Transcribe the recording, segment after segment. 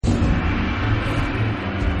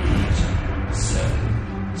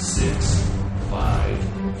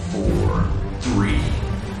4, 3,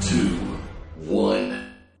 2, 1.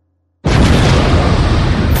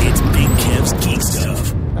 It's Big Kev's Geek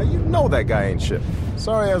Stuff. Now you know that guy ain't shit.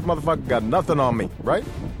 Sorry ass motherfucker got nothing on me, right?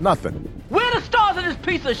 Nothing. Where are the stars in this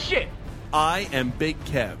piece of shit? I am Big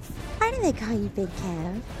Kev. Why do they call you Big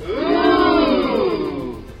Kev?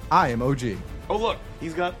 I am OG. Oh, look,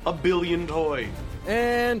 he's got a billion toys.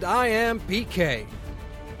 And I am PK.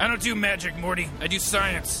 I don't do magic, Morty. I do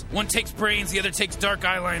science. One takes brains, the other takes dark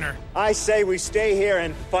eyeliner. I say we stay here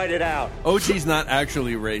and fight it out. OG's not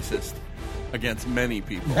actually racist against many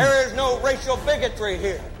people. There is no racial bigotry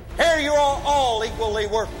here. Here you are all equally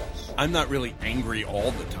worthless. I'm not really angry all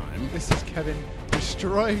the time. This is Kevin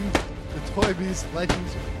destroying the Toy Biz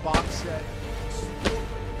Legends box set.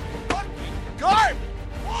 Fucking garbage!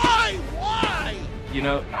 Why? You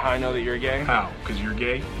know how I know that you're gay? How? Because you're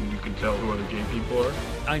gay and you can tell who other gay people are?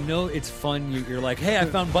 I know it's fun. You're like, hey, I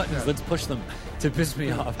found buttons. Let's push them to piss me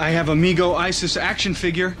off. I have Amigo Isis action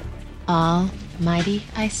figure. Almighty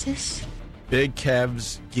Isis? Big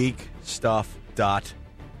Kev's Geek Stuff.com.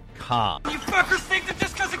 You fuckers think that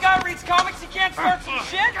just because a guy reads comics he can't start some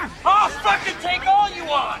shit? I'll fucking take all you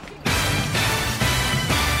want!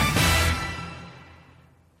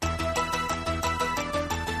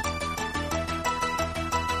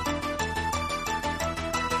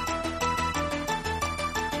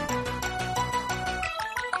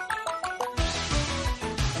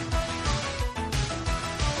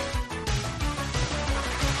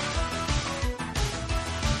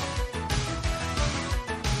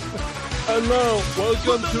 Hello,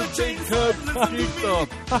 welcome to Big Kev's Geek Stuff.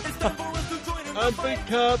 I'm Big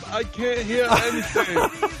Kev, I can't hear anything.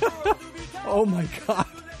 Oh my god.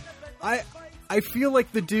 I feel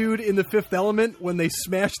like the dude in The Fifth Element when they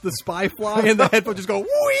smash the spy fly and the headphone just go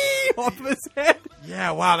whee off of his head.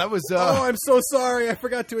 Yeah, wow, that was Oh, I'm so sorry. I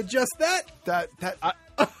forgot to adjust that.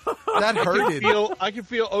 that hurted. I can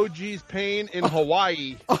feel OG's pain in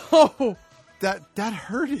Hawaii. Oh, That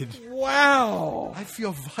hurted. wow. I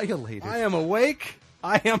feel violated. I am awake.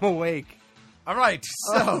 All right,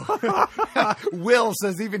 so Will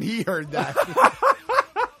says even he heard that.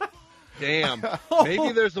 Damn.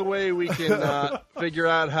 Maybe there's a way we can figure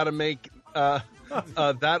out how to make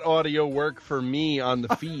that audio work for me on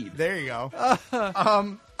the feed. There you go.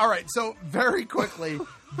 All right, so very quickly,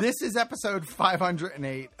 this is episode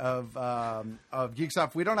 508 of Geek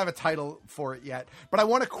Stuff. We don't have a title for it yet, but I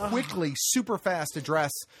want to quickly, super fast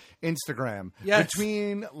address Instagram. Yes.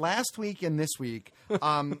 Between last week and this week,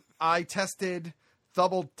 I tested,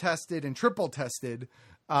 double tested, and triple tested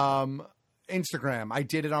Instagram. I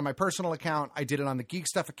did it on my personal account. I did it on the Geek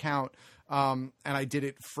Stuff account. And I did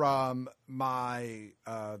it from my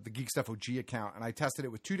the Geek Stuff OG account, and I tested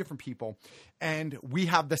it with two different people, and we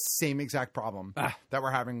have the same exact problem that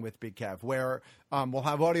we're having with Big Kev, where we'll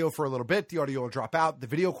have audio for a little bit, the audio will drop out, the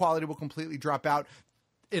video quality will completely drop out,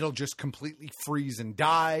 it'll just completely freeze and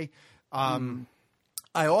die. I want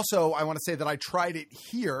to say that I tried it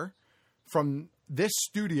here from this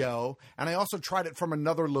studio, and I also tried it from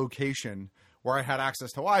another location where I had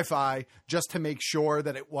access to Wi-Fi, just to make sure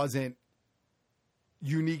that it wasn't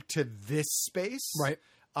unique to this space, Right.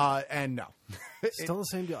 And no, Still the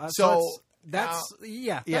same deal. So that's an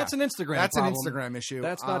Instagram. That's problem. an Instagram issue.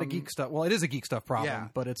 That's not a Geek Stuff. Well, it is a Geek Stuff problem, Yeah.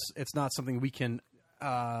 but it's not something we can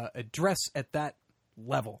address at that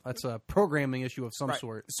level. That's a programming issue of some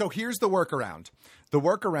sort. So here's the workaround. The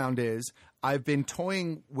workaround is I've been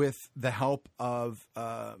toying with the help of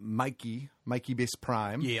Mikey Bis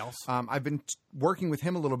Prime. Yes. I've been working with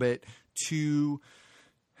him a little bit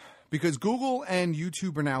because Google and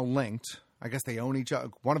YouTube are now linked. I guess they own each other.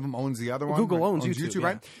 One of them owns the other one. Google owns YouTube,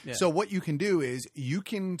 right? Yeah. So what you can do is you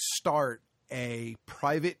can start a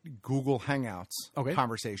private Google Hangouts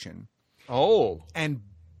conversation. Oh. And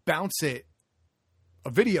bounce it, a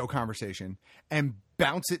video conversation, and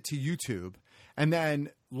bounce it to YouTube, and then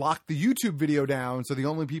lock the YouTube video down so the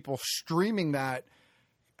only people streaming that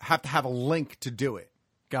have to have a link to do it.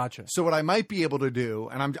 Gotcha. So what I might be able to do,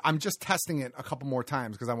 and I'm just testing it a couple more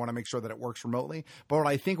times because I want to make sure that it works remotely. But what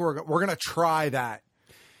I think we're going to try that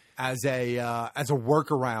as a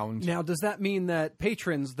workaround. Now, does that mean that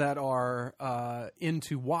patrons that are in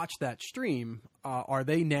to watch that stream are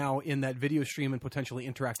they now in that video stream and potentially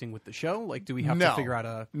interacting with the show? Like, do we have to figure out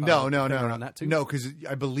a no on that too? No, because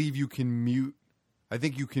I believe you can mute. I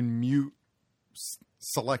think you can mute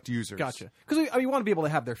select users. Gotcha. Because we want to be able to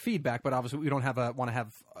have their feedback, but obviously we don't want to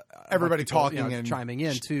have everybody people, talking and chiming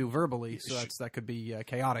in too verbally. So that could be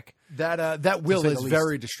chaotic. That Will is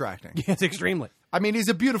very distracting. Yes, extremely. I mean, he's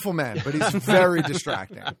a beautiful man, but he's very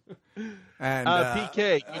distracting. And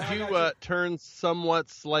PK, could you turn somewhat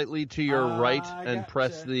slightly to your right and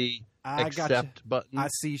press the accept button? I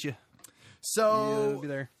see you. So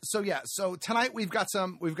tonight we've got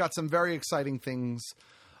some very exciting things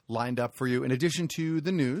lined up for you. In addition to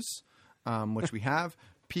the news, which we have,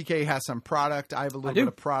 PK has some product. I have a little bit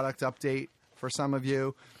of product update for some of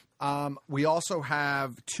you. We also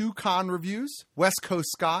have 2 con reviews. West Coast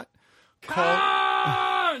Scott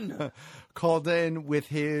called in with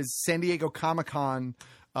his San Diego Comic-Con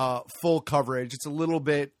full coverage. It's a little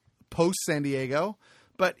bit post San Diego,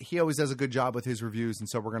 but he always does a good job with his reviews, and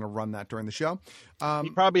so we're going to run that during the show.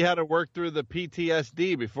 He probably had to work through the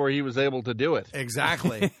PTSD before he was able to do it.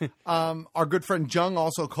 Exactly. Our good friend Jung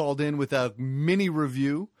also called in with a mini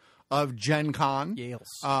review of Gen Con. Yes.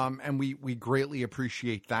 And we greatly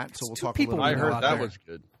appreciate that. So we'll talk a little bit I about heard that was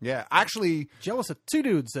good. Yeah. Actually, jealous of 2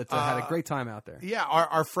 dudes that had a great time out there. Yeah.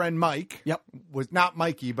 Our friend Mike. Yep. Was not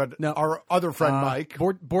Mikey, but our other friend Mike.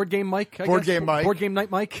 Board Game Mike. Board Game Night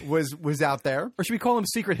Mike. Was out there. Or should we call him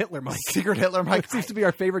Secret Hitler Mike? Secret Hitler Mike. Seems to be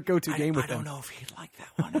our favorite go-to game with him. I don't know if he'd like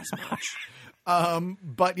that one as much.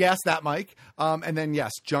 But yes, that Mike. And then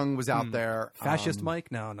yes, Jung was out there. Fascist Mike?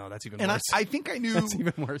 No, that's even worse. And I think I knew that's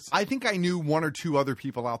even worse. I think I knew 1 or 2 other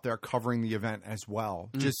people out there covering the event as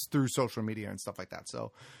well, just through social media and stuff like that.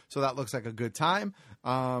 So that looks like a good time.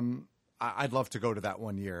 I'd love to go to that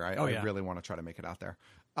one year. I really want to try to make it out there.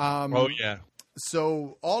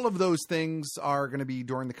 So all of those things are going to be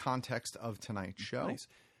during the context of tonight's show. Nice.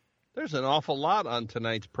 There's an awful lot on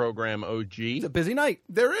tonight's program, OG. It's a busy night.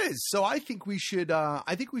 There is. So I think we should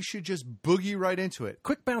just boogie right into it.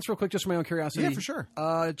 Quick bounce real quick, just for my own curiosity. Yeah, for sure.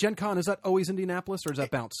 Gen Con, is that always Indianapolis or is that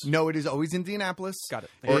bounce? No, it is always Indianapolis. Got it.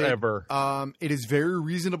 Forever. It is very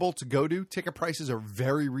reasonable to go to. Ticket prices are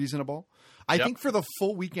very reasonable. I think for the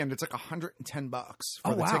full weekend, it's like $110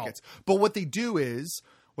 for the tickets. But what they do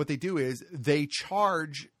is they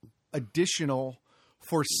charge additional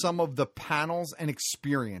for some of the panels and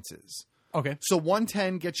experiences. Okay. So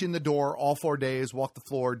 $110 gets you in the door all 4 days, walk the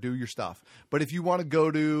floor, do your stuff. But if you want to go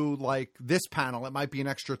to like this panel, it might be an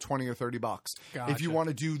extra $20 or $30. Gotcha. If you want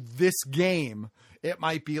to do this game, it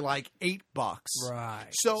might be like $8. Right.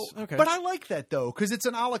 So, but I like that though, because it's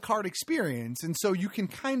an a la carte experience. And so you can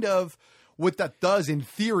kind of, what that does in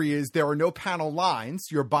theory is there are no panel lines.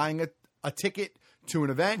 You're buying a ticket to an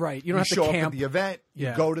event. Right. You don't have to show camp. up at the event.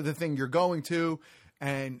 You go to the thing you're going to.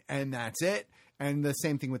 And that's it. And the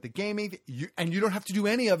same thing with the gaming. You don't have to do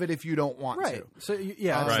any of it if you don't want to. So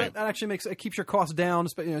that actually keeps your costs down.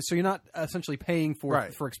 So you're not essentially paying for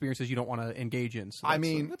experiences you don't want to engage in. So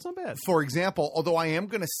that's not bad. For example, although I am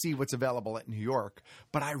going to see what's available at New York,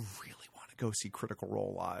 but I really want to go see Critical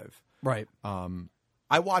Role live. Right.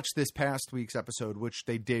 I watched this past week's episode, which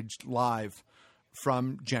they did live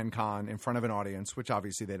from Gen Con in front of an audience, which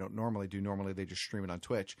obviously they don't normally do. Normally they just stream it on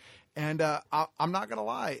Twitch. And I'm not going to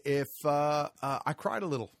lie, if I cried a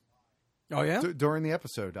little. Oh yeah? During the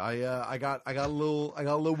episode. I got a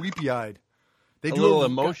little weepy-eyed. They do a little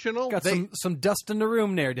emotional? Got some dust in the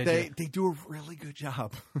room there, did you? They do a really good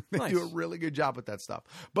job. They Nice. do a really good job with that stuff.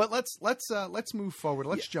 But let's move forward.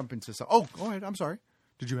 Let's jump into some. Oh, go ahead. I'm sorry.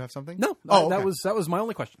 Did you have something? No. Okay. That was my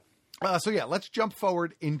only question. Let's jump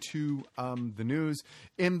forward into the news.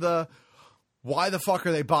 In the why the fuck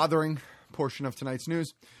are they bothering portion of tonight's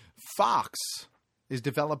news, Fox is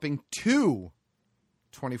developing 2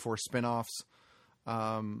 24 spinoffs.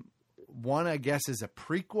 One, I guess, is a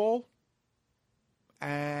prequel.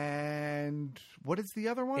 And what is the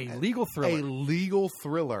other one? A legal thriller. A legal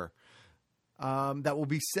thriller. That will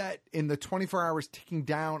be set in the 24 hours ticking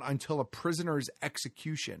down until a prisoner's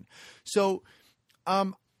execution. So,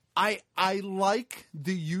 I like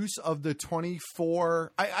the use of the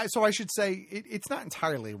 24. So I should say it's not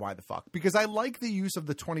entirely why the fuck, because I like the use of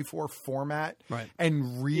the 24 format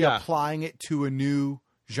and reapplying it to a new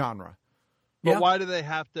genre. But why do they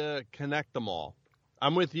have to connect them all?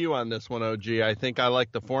 I'm with you on this one, OG. I think I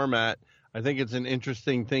like the format. I think it's an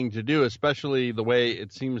interesting thing to do, especially the way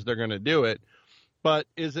it seems they're going to do it. But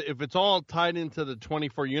if it's all tied into the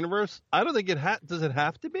 24 universe, I don't think does it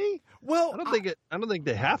have to be? Well, I don't think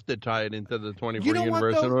they have to tie it into the 24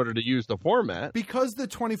 universe in order to use the format. Because the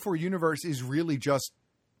 24 universe is really just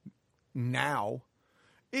now.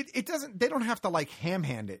 It doesn't. They don't have to like ham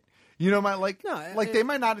hand it. They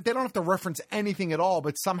might not. They don't have to reference anything at all,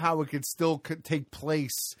 but somehow it could still take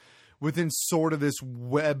place within sort of this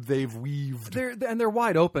web they've weaved. They're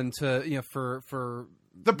wide open to for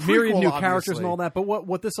the prequel, myriad new obviously. characters and all that. But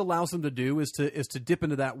what this allows them to do is to dip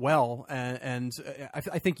into that well, and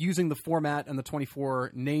I think using the format and the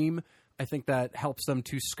 24 name, I think that helps them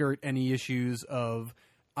to skirt any issues of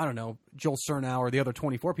I don't know, Joel Cernow or the other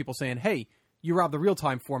 24 people saying, hey, you robbed the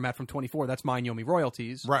real-time format from 24. That's mine, you owe me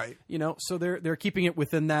royalties. Right. You know, so they're keeping it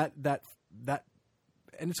within that,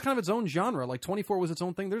 and it's kind of its own genre. Like 24 was its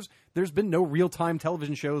own thing. There's been no real-time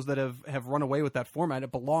television shows that have run away with that format.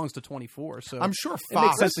 It belongs to 24. So I'm sure it Fox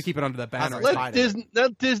makes sense to keep it under that banner.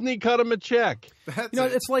 Let Disney cut him a check.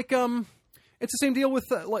 It's like it's the same deal with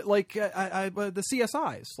the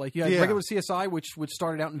CSIs. Like you had regular CSI, which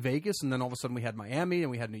started out in Vegas, and then all of a sudden we had Miami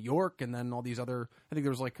and we had New York, and then all these other. I think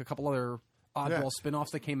there was like a couple other oddball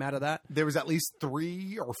spinoffs that came out of that. There was at least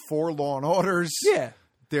 3 or 4 Law and Orders. Yeah.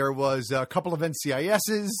 There was a couple of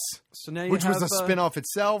NCISs, so now which was a spinoff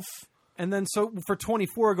itself. And then so for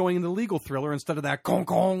 24 going into the legal thriller, instead of that gong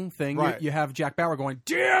gong thing, you have Jack Bauer going,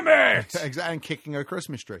 damn it! And kicking a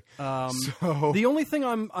Christmas tree. The only thing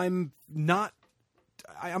I'm not...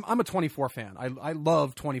 I'm a 24 fan. I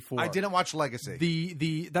love 24. I didn't watch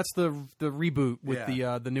Legacy. That's the reboot with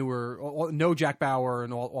the newer no Jack Bauer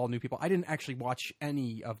and all new people. I didn't actually watch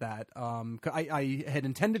any of that. I had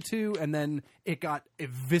intended to, and then it got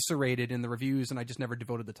eviscerated in the reviews, and I just never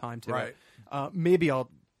devoted the time to it. Maybe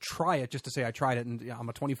I'll try it just to say I tried it, and I'm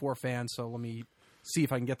a 24 fan, so let me see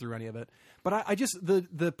if I can get through any of it. But I just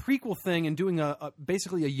the prequel thing and doing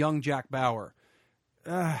basically a young Jack Bauer,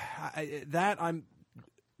 that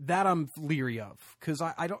I'm leery of, because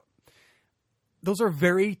I don't. Those are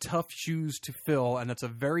very tough shoes to fill, and it's a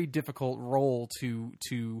very difficult role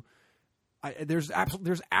to. There's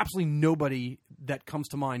absolutely nobody that comes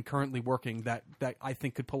to mind currently working that I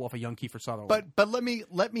think could pull off a young Kiefer Sutherland. But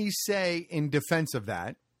let me say in defense of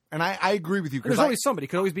that, and I agree with you. There's always somebody.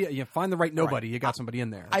 Could always be. You find the right nobody. You got somebody in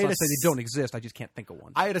there. I not say they don't exist. I just can't think of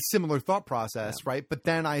one. I had a similar thought process, right? But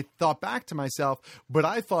then I thought back to myself. But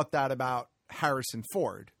I thought that about Harrison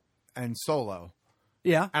Ford and Solo.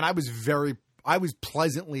 Yeah. And I was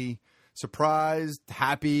pleasantly surprised,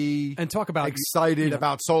 happy, and talk about excited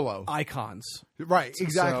about Solo icons. Right,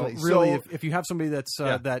 exactly. So really, if you have somebody that's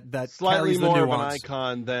that slightly carries the more nuance. of an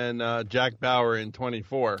icon than Jack Bauer in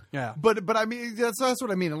 24. Yeah, but I mean that's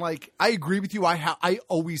what I mean. And like I agree with you. I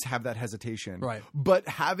always have that hesitation. Right. But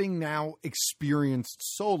having now experienced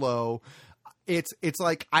Solo, it's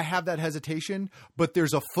like I have that hesitation, but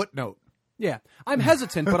there's a footnote. Yeah, I'm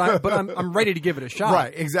hesitant, but I'm ready to give it a shot.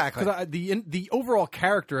 Right, exactly. Because the overall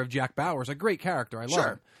character of Jack Bauer is a great character. I love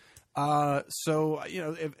him. So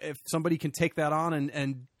if somebody can take that on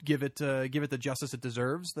and give it the justice it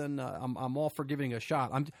deserves, then I'm all for giving it a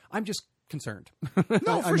shot. I'm just concerned.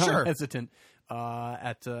 No, for sure. I'm hesitant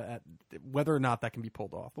at whether or not that can be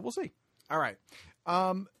pulled off, but we'll see. All right,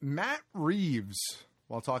 Matt Reeves,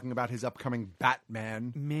 while talking about his upcoming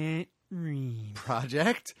Batman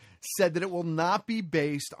project, said that it will not be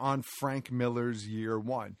based on Frank Miller's Year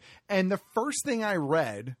One. And the first thing I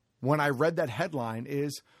read when I read that headline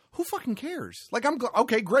is, who fucking cares? Like,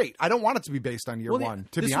 okay, great. I don't want it to be based on Year One,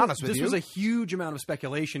 to be honest with you. This was a huge amount of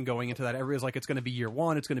speculation going into that. Everybody's like, it's going to be Year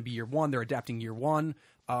One. It's going to be Year One. They're adapting Year One.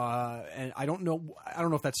 And I don't know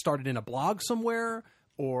if that started in a blog somewhere,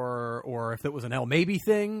 or if it was an L Maybe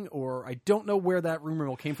thing, or I don't know where that rumor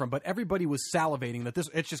mill came from, but everybody was salivating that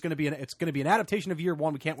it's just going to be an adaptation of Year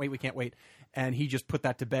One. We can't wait. And he just put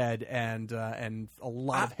that to bed, and a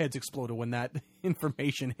lot of heads exploded when that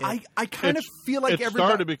information hit. I kind of feel like it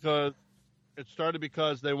started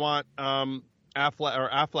because they want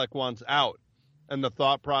Affleck wants out, and the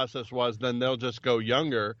thought process was then they'll just go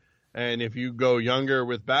younger, and if you go younger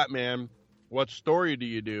with Batman, what story do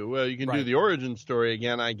you do? Well, you can do the origin story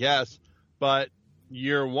again, I guess. But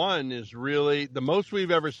Year One is really the most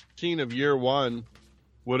we've ever seen of Year One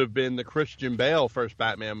would have been the Christian Bale first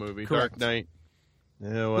Batman movie, Correct. Dark Knight.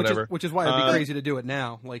 Yeah, whatever. Which is why it'd be crazy to do it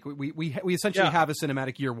now. Like we essentially have a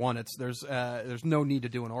cinematic Year One. There's no need to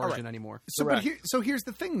do an origin anymore. So here's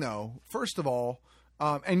the thing, though. First of all,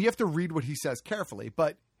 and you have to read what he says carefully.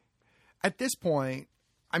 But at this point,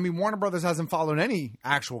 I mean, Warner Brothers hasn't followed any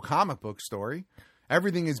actual comic book story.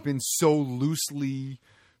 Everything has been so loosely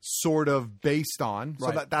sort of based on.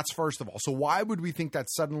 So that's first of all. So why would we think that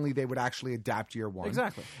suddenly they would actually adapt Year One?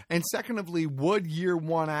 Exactly. And secondly, would Year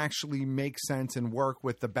One actually make sense and work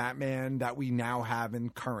with the Batman that we now have in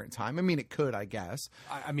current time? I mean, it could, I guess.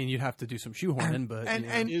 I mean, you'd have to do some shoehorning, but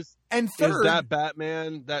and third, is that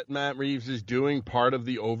Batman that Matt Reeves is doing part of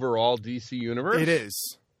the overall DC universe? It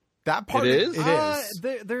is. That part it is.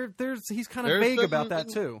 It is. He's kind of vague about that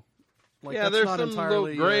too. Like, yeah, there's some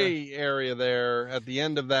little gray area there at the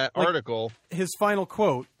end of that article. His final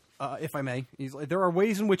quote, if I may, he's like, "There are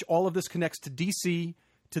ways in which all of this connects to DC,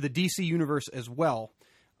 to the DC universe as well.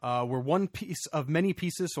 We're one piece of many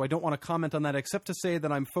pieces, so I don't want to comment on that except to say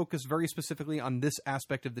that I'm focused very specifically on this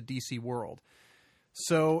aspect of the DC world."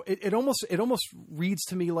 So it almost reads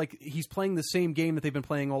to me like he's playing the same game that they've been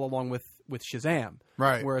playing all along with Shazam,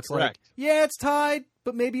 right? Where it's Correct. like, yeah, it's tied,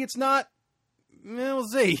 but maybe it's not. We'll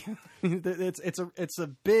see. It's a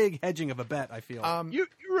big hedging of a bet, I feel. You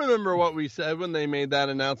remember what we said when they made that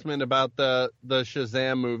announcement about the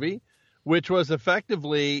Shazam movie, which was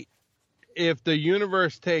effectively, if the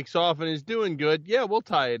universe takes off and is doing good, yeah, we'll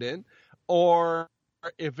tie it in. Or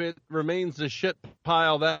if it remains the shit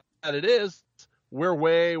pile that it is, we're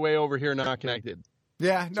way, way over here not connected.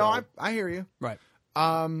 Yeah, no, I hear you. Right.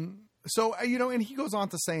 So, and he goes on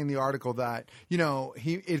to say in the article that,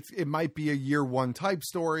 it might be a year one type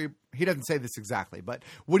story. He doesn't say this exactly, but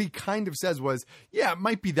what he kind of says was, yeah, it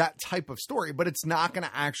might be that type of story, but it's not going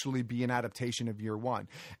to actually be an adaptation of year one.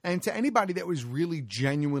 And to anybody that was really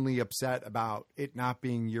genuinely upset about it not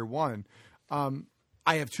being year one,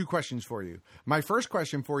 I have two questions for you. My first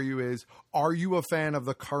question for you is, are you a fan of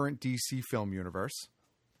the current DC film universe?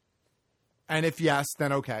 And if yes,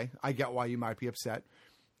 then okay, I get why you might be upset.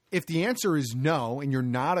 If the answer is no, and you're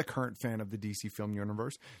not a current fan of the DC film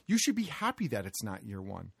universe, you should be happy that it's not year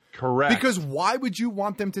one. Correct. Because why would you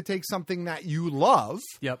want them to take something that you love,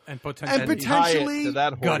 and potentially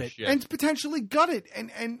gut it, and potentially gut it,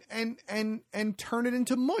 and turn it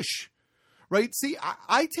into mush, right? See,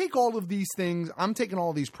 I take all of these things. I'm taking all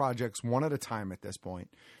of these projects one at a time at this point,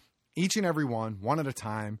 each and every one at a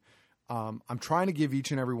time. I'm trying to give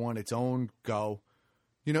each and every one its own go.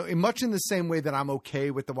 Much in the same way that I'm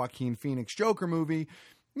okay with the Joaquin Phoenix Joker movie,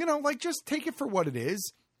 just take it for what it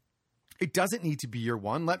is. It doesn't need to be year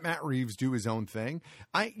one. Let Matt Reeves do his own thing.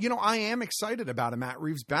 I am excited about a Matt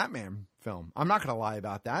Reeves Batman film. I'm not going to lie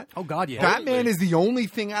about that. Oh God, yeah. Batman is the only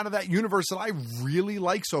thing out of that universe that I really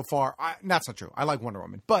like so far. That's not true. I like Wonder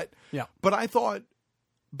Woman, but I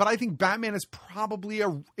think Batman is probably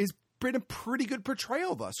been a pretty good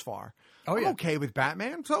portrayal thus far. Oh, yeah. I'm okay with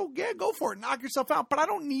Batman, so yeah, go for it. Knock yourself out. But I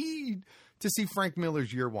don't need to see Frank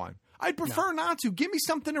Miller's year one. I'd prefer not to. Give me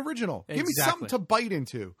something original. Exactly. Give me something to bite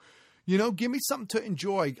into. Give me something to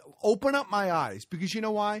enjoy. Open up my eyes. Because you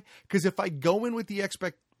know why? Because if I go in with the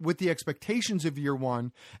expectations of year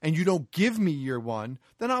one and you don't give me year one,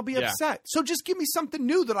 then I'll be upset. So just give me something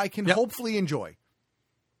new that I can hopefully enjoy.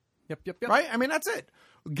 Yep. Right? I mean, that's it.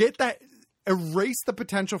 Get that. Erase the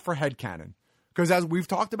potential for headcanon. Because as we've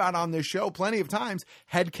talked about on this show plenty of times,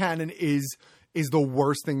 headcanon is the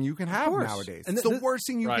worst thing you can have nowadays. It's the worst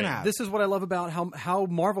thing you can have. This is what I love about how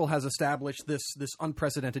Marvel has established this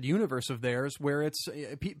unprecedented universe of theirs, where it's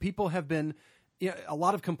people have been a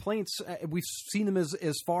lot of complaints. We've seen them as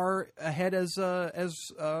far ahead as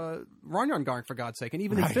Ron, for God's sake, and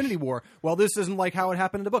even Infinity War. Well, this isn't like how it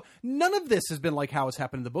happened in the book. None of this has been like how it's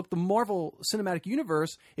happened in the book. The Marvel Cinematic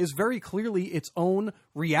Universe is very clearly its own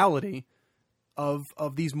reality of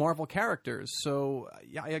these Marvel characters. So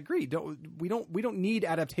yeah, I agree. We don't need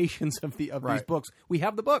adaptations of these books. We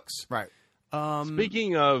have the books. Right.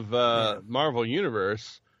 Speaking of Marvel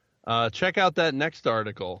Universe, check out that next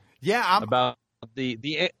article. Yeah, about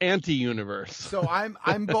the anti-universe. So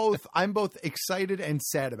I'm both excited and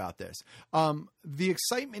sad about this. The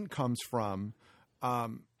excitement comes from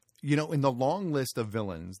in the long list of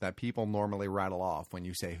villains that people normally rattle off when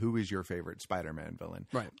you say, who is your favorite Spider-Man villain?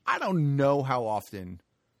 Right. I don't know how often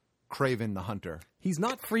Kraven the Hunter he's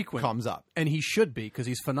not frequent comes up. And he should be, because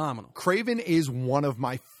he's phenomenal. Kraven is one of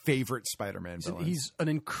my favorite Spider-Man villains. He's an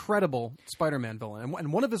incredible Spider-Man villain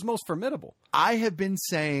and one of his most formidable. I have been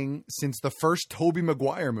saying since the first Tobey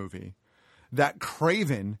Maguire movie that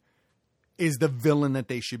Kraven is the villain that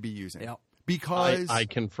they should be using. Yep. Because I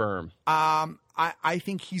confirm. I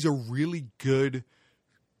think he's a really good,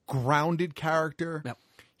 grounded character. Yep.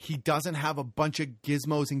 He doesn't have a bunch of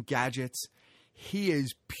gizmos and gadgets. He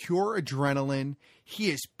is pure adrenaline. He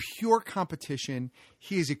is pure competition.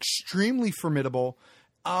 He is extremely formidable.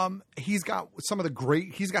 He's got some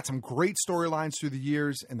great storylines through the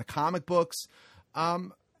years in the comic books.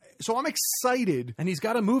 So I'm excited. And he's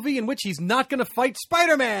got a movie in which he's not going to fight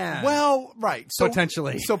Spider-Man. Well, right. So,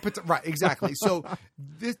 potentially. Right, exactly. So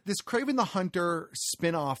this Kraven the Hunter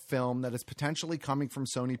spin-off film that is potentially coming from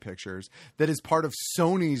Sony Pictures, that is part of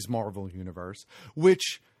Sony's Marvel Universe,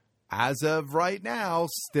 which, as of right now,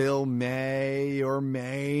 still may or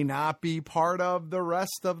may not be part of the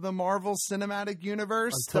rest of the Marvel Cinematic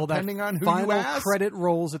Universe, until depending on who final you ask. Credit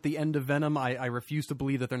rolls at the end of Venom. I refuse to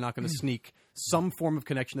believe that they're not going to sneak some form of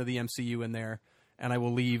connection to the MCU in there, and I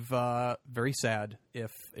will leave very sad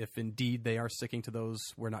if indeed they are sticking to those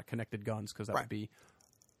we're not connected guns, because that would be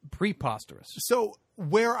preposterous. So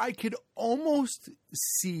where I could almost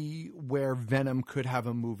see where Venom could have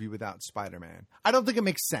a movie without Spider-Man. I don't think it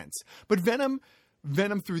makes sense. But Venom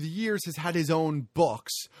Venom through the years has had his own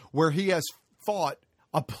books where he has fought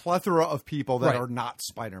a plethora of people that are not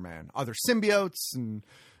Spider-Man, other symbiotes and,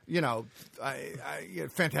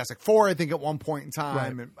 Fantastic Four, I think at one point in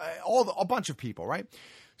time, and a bunch of people, right?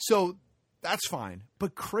 So that's fine.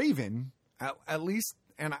 But Kraven, at least,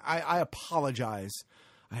 and I apologize.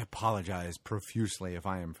 I apologize profusely if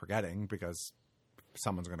I am forgetting, because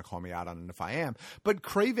someone's going to call me out on it if I am. But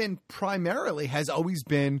Kraven primarily has always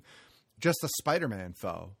been just a Spider-Man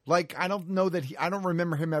foe. Like, I don't know that I don't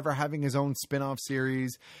remember him ever having his own spin-off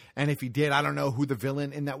series. And if he did, I don't know who the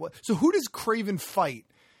villain in that was. So who does Kraven fight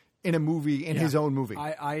in a movie, in his own movie?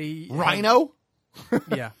 Rhino?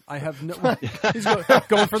 Yeah, I have no. He's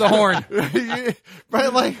going for the horn,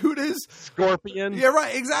 right? Like, who does Scorpion? Yeah,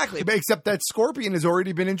 right, exactly. But except that Scorpion has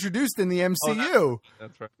already been introduced in the MCU.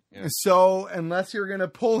 That's right. Yeah. So unless you're going to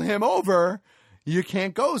pull him over, you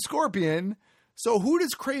can't go Scorpion. So who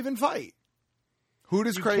does Kraven fight? Who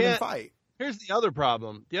does Kraven fight? Here's the other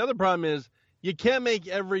problem. The other problem is you can't make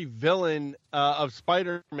every villain of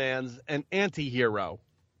Spider-Man's an anti-hero.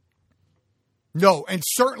 No, and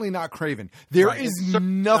certainly not Kraven. There is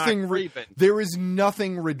nothing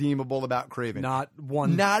redeemable about Kraven. Not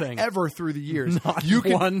one Not thing. ever through the years. Not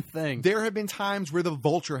one thing. There have been times where the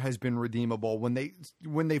Vulture has been redeemable when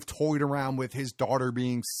they've toyed around with his daughter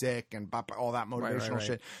being sick and all that motivational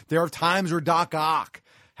shit. There are times where Doc Ock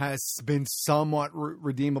has been somewhat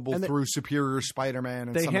redeemable through Superior Spider-Man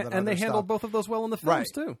and some of that and they other handled stuff. both of those well in the films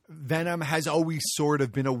too. Venom has always sort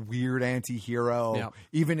of been a weird anti-hero. Yeah.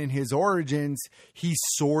 Even in his origins, he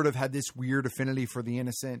sort of had this weird affinity for the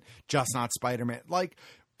innocent, just not Spider-Man. Like,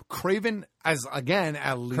 Kraven, at least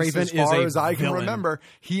Kraven as far is as I can villain. remember,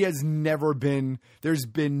 he has never been, there's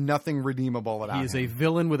been nothing redeemable about him. He is a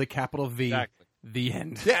villain with a capital V. Exactly. The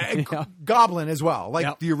end. Yeah, Goblin as well.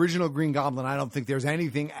 Like the original Green Goblin, I don't think there's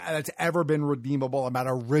anything that's ever been redeemable about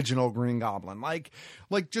original Green Goblin. Like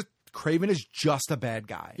just Kraven is just a bad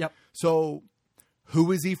guy. Yep. So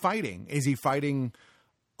who is he fighting? Is he fighting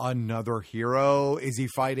another hero? Is he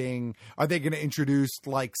fighting? Are they going to introduce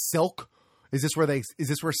like Silk? Is this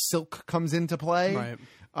where Silk comes into play? Right.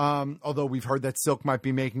 Although we've heard that Silk might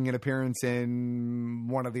be making an appearance in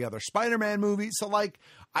one of the other Spider-Man movies. So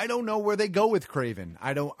I don't know where they go with Kraven.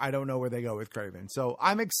 I don't know where they go with Kraven. So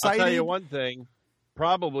I'm excited. I'll tell you one thing.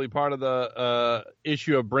 Probably part of the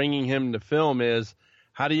issue of bringing him to film is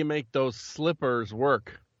how do you make those slippers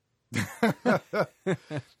work?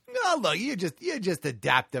 No, look, you just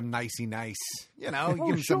adapt them nicey nice. Give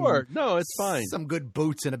them No, it's fine. Some good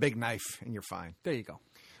boots and a big knife, and you're fine. There you go.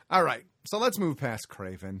 All right, so let's move past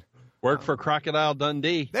Kraven. Work for Crocodile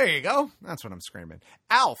Dundee. There you go. That's what I'm screaming.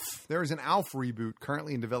 Alf. There is an Alf reboot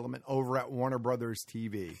currently in development over at Warner Brothers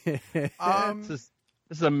TV. This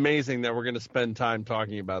is amazing that we're going to spend time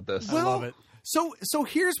talking about this. I love it. So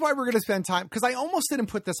here's why we're going to spend time, because I almost didn't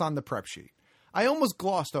put this on the prep sheet. I almost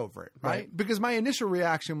glossed over it, right? Because my initial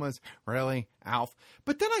reaction was, really, Alf?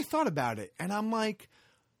 But then I thought about it, and I'm like,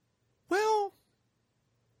 well,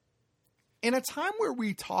 in a time where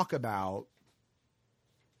we talk about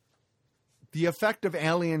the effect of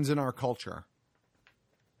aliens in our culture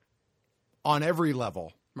on every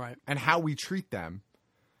level, right, and how we treat them,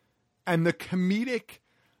 and the comedic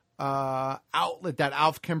outlet that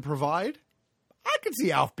Alf can provide, I could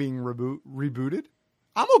see Alf being rebooted.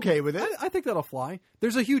 I'm okay with it. I think that'll fly.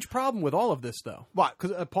 There's a huge problem with all of this, though. What?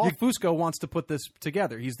 Because Paul Fusco wants to put this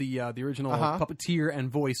together. He's the original puppeteer and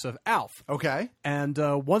voice of Alf. Okay. And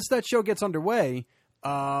once that show gets underway,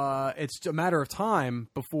 it's a matter of time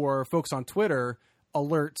before folks on Twitter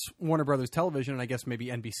alerts Warner Brothers Television, and I guess maybe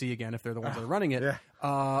NBC again if they're the ones that are running it,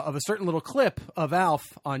 of a certain little clip of Alf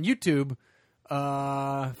on YouTube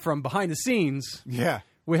from behind the scenes. Yeah.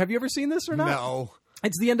 Wait, have you ever seen this or not? No.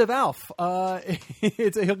 It's the end of Alf.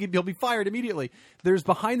 He'll be fired immediately. There's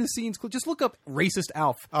behind the scenes. Just look up "racist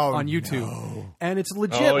Alf" on YouTube, and it's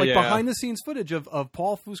legit behind the scenes footage of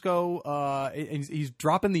Paul Fusco. He's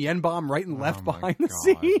dropping the N-bomb right and left behind the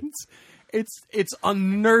scenes. It's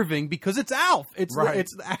unnerving because it's Alf. It's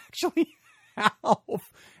actually Alf.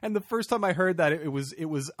 And the first time I heard that, it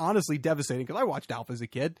was honestly devastating because I watched Alf as a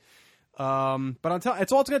kid. But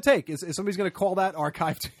it's all it's going to take is somebody's going to call that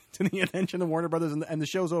archive to the attention of Warner Brothers, and the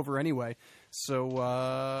show's over anyway. So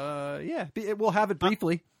we'll have it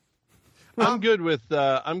briefly. I'm good with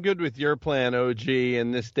your plan, OG,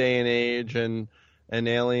 in this day and age, and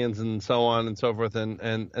aliens and so on and so forth,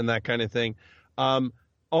 and that kind of thing.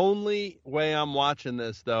 Only way I'm watching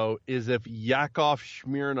this though is if Yakov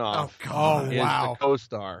Smirnoff is the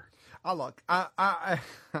co-star. Oh look,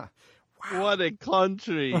 What a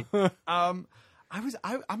country!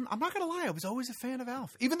 I'm not gonna lie. I was always a fan of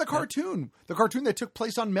Alf. Even the cartoon that took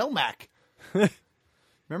place on Melmac.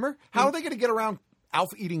 Remember? How are they going to get around Alf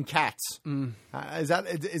eating cats? Is that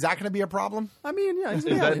going to be a problem? I mean, yeah. Is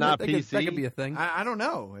that not PC? That could be a thing. I don't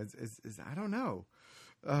know. I don't know.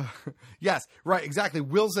 Yes, right, exactly.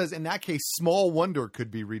 Will says, in that case, Small Wonder could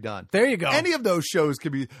be redone. There you go. Any of those shows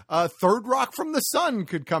could be. Third Rock from the Sun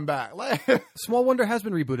could come back. Small Wonder has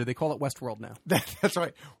been rebooted. They call it Westworld now. That's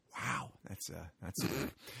right. Wow, that's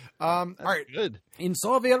all right. Good. In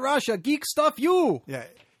Soviet Russia, geek stuff you. Yeah.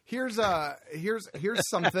 Here's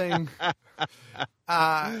something.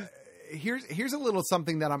 Here's a little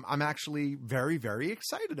something that I'm actually very, very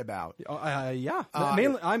excited about. Yeah.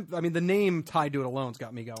 Mainly, the name tied to it alone's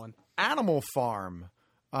got me going. Animal Farm,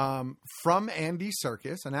 from Andy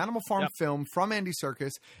Serkis, an Animal Farm film from Andy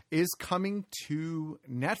Serkis is coming to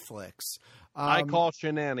Netflix. I call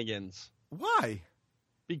shenanigans. Why?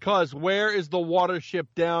 Because where is the Watership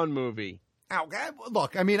Down movie? Okay,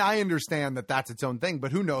 look, I mean, I understand that that's its own thing,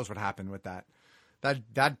 but who knows what happened with that?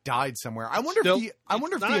 That died somewhere. I wonder if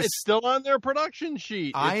it's still on their production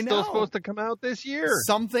sheet. It's still supposed to come out this year.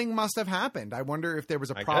 Something must have happened. I wonder if there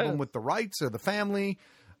was a problem with the rights or the family.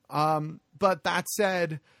 But that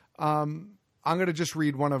said, I'm going to just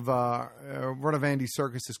read one of Andy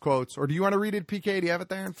Serkis's quotes. Or do you want to read it, PK? Do you have it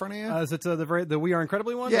there in front of you? Is it the We Are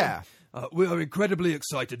Incredibly one? Yeah. We are incredibly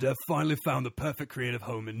excited to have finally found the perfect creative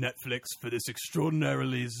home in Netflix for this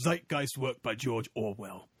extraordinarily zeitgeist work by George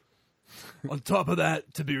Orwell. On top of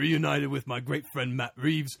that, to be reunited with my great friend Matt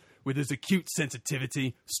Reeves, with his acute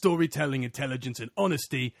sensitivity, storytelling intelligence, and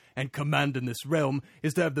honesty, and command in this realm,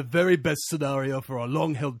 is to have the very best scenario for our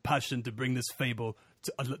long-held passion to bring this fable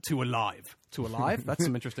to alive. To alive? That's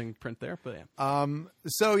some interesting print there. But yeah.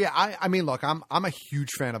 So yeah, I mean, look, I'm a huge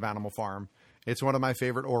fan of Animal Farm. It's one of my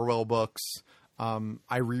favorite Orwell books.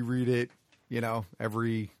 I reread it,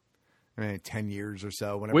 every 10 years or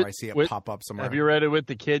so whenever I see it pop up somewhere. Have you read it with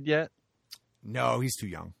the kid yet? No, he's too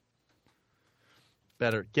young.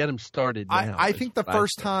 Better get him started now. I think the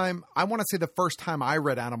first time I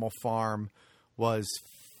read Animal Farm was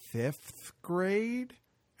 5th grade,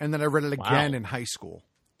 and then I read it again in high school.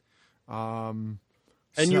 You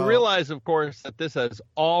realize, of course, that this has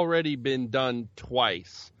already been done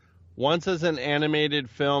twice. Once as an animated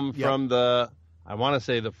film from the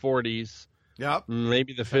 40s. Yep.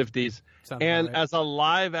 Maybe the 50s. And right. As a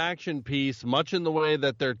live action piece, much in the way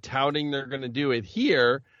that they're touting they're going to do it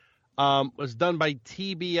here, was done by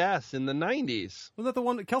TBS in the 90s. Was that the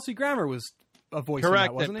one that Kelsey Grammer was a voice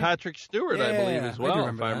Correct, in that, wasn't and he? Patrick Stewart, I believe, as well,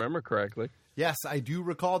 if I remember correctly. Yes, I do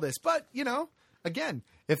recall this. But, again,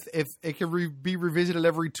 if it can be revisited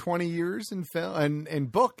every 20 years in film and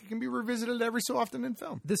book, it can be revisited every so often in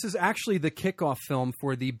film. This is actually the kickoff film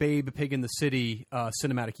for the Babe Pig in the City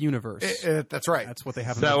cinematic universe. That's right. That's what they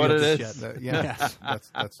have. Is that what it is? Yeah.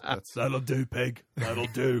 That's that'll do, Pig. That'll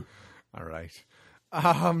do. All right.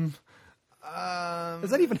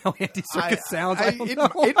 Is that even how Andy Serkis sounds? It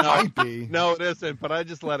might be. No, it isn't. But I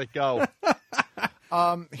just let it go.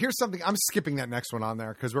 Here's something. I'm skipping that next one on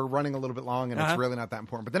there because we're running a little bit long and it's really not that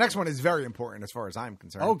important. But the next one is very important as far as I'm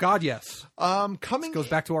concerned. Oh God, yes. This goes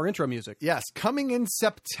back to our intro music. Yes, coming in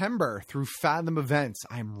September through Fathom Events.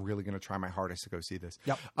 I'm really going to try my hardest to go see this.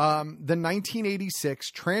 Yep. The 1986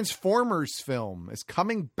 Transformers film is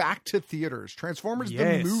coming back to theaters. Transformers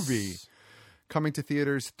the movie coming to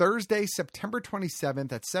theaters Thursday, September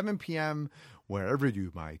 27th at 7 p.m. wherever you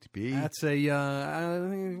might be. That's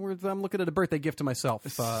I'm looking at a birthday gift to myself.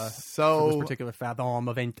 For this particular Fathom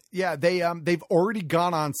event. Yeah, they've already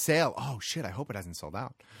gone on sale. Oh shit! I hope it hasn't sold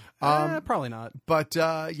out. Probably not. But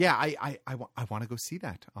I want to go see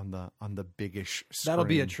that on the biggish screen. That'll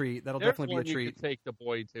be a treat. That'll There's definitely be a treat. You can take the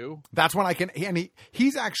boy to. That's when I can. And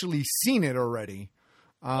he's actually seen it already.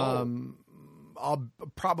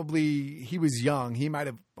 He was young. He might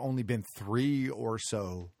have only been 3 or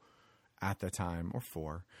so at the time, or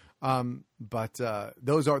 4. But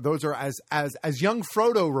those are as young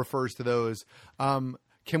Frodo refers to those.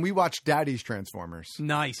 Can we watch Daddy's Transformers?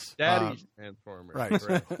 Nice. Daddy's Transformers.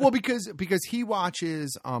 Right. Well, because he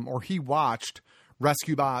watches or he watched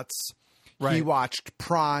Rescue Bots. Right. He watched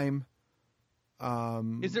Prime.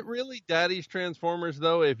 Is it really Daddy's Transformers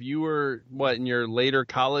though? If you were in your later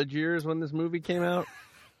college years when this movie came out?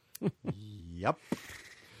 Yep.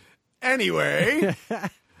 Anyway,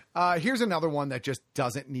 here's another one that just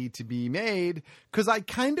doesn't need to be made because I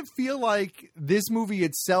kind of feel like this movie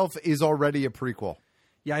itself is already a prequel.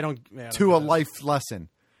 Yeah, I don't to a life lesson,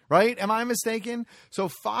 right? Am I mistaken? So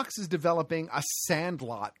Fox is developing a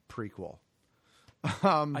Sandlot prequel.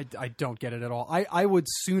 I don't get it at all. I would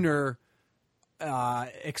sooner.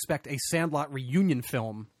 expect a Sandlot reunion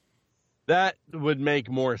film. That would make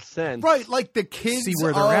more sense, right? Like the kids, see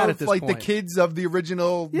where they're at this like point. the kids of the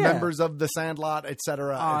original members of the Sandlot, et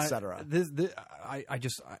cetera, et cetera.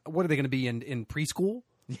 What are they going to be in preschool?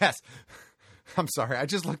 Yes. I'm sorry. I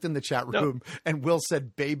just looked in the chat room and Will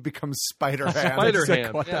said Babe becomes Spider-Ham.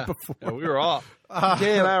 Spider-Ham. Yeah, we were all.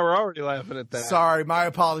 Jay and I were already laughing at that. Sorry, my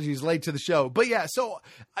apologies. Late to the show. But yeah, so,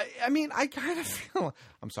 I mean, I kind of feel...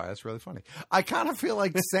 I'm sorry, that's really funny. I kind of feel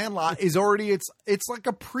like Sandlot is already... It's like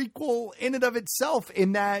a prequel in and of itself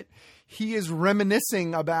in that he is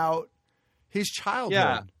reminiscing about his childhood.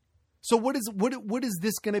 Yeah. So what is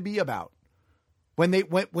this going to be about? When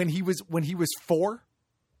he was 4?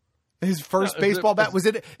 His first baseball bat was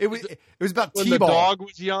it was about when T-ball. The dog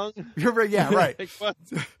was young. Yeah, right. Like what?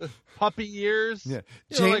 Puppy years. Yeah,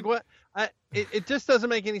 like what? It just doesn't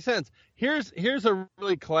make any sense. Here's a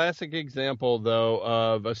really classic example though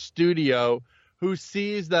of a studio who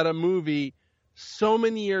sees that a movie so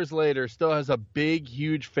many years later still has a big,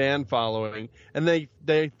 huge fan following, and they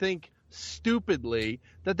think stupidly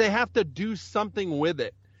that they have to do something with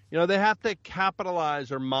it. You know, they have to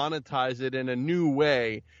capitalize or monetize it in a new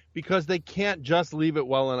way because they can't just leave it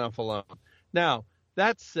well enough alone. Now,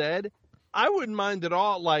 that said, I wouldn't mind at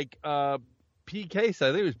all, like PK said,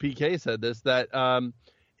 I think it was PK said this, that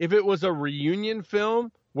if it was a reunion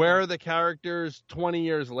film, where are the characters 20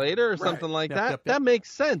 years later or something like that? That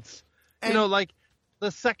makes sense. And, like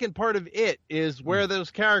the second part of it is where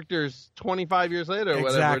those characters 25 years later or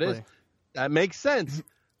whatever it is. That makes sense.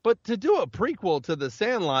 But to do a prequel to The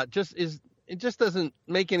Sandlot just doesn't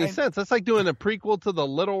make any sense. That's like doing a prequel to The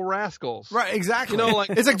Little Rascals. Right, exactly. You know, like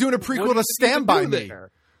it's like doing a prequel to Stand By Me.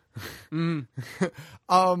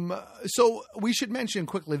 So we should mention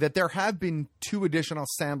quickly that there have been 2 additional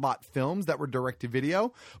Sandlot films that were direct to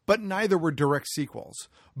video, but neither were direct sequels.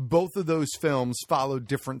 Both of those films followed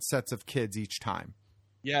different sets of kids each time.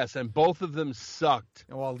 Yes, and both of them sucked.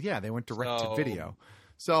 Well, yeah, they went direct to video.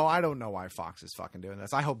 So I don't know why Fox is fucking doing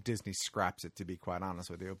this. I hope Disney scraps it, to be quite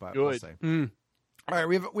honest with you, but we'll see. All right,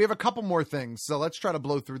 we have a couple more things, so let's try to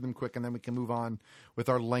blow through them quick, and then we can move on with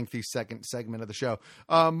our lengthy second segment of the show.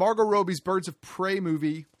 Margot Robbie's Birds of Prey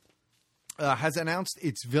movie has announced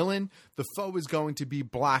its villain. The foe is going to be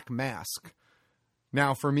Black Mask.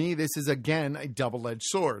 Now, for me, this is, again, a double-edged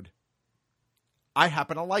sword. I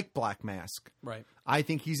happen to like Black Mask. Right. I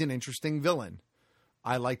think he's an interesting villain.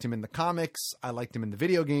 I liked him in the comics. I liked him in the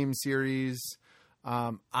video game series.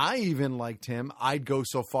 I even liked him. I'd go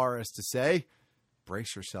so far as to say,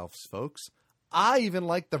 brace yourselves, folks. I even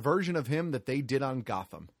liked the version of him that they did on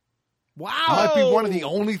Gotham. Wow. Might be one of the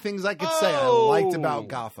only things I could say I liked about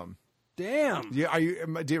Gotham. Damn.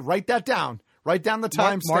 Write that down. Write down the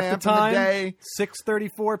timestamp Mark the time, of the day.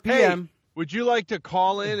 6:34 p.m. Hey, would you like to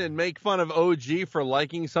call in and make fun of OG for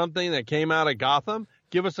liking something that came out of Gotham?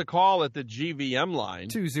 Give us a call at the GVM line.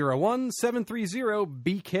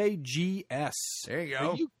 201-730-BKGS. There you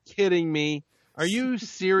go. Are you kidding me? Are you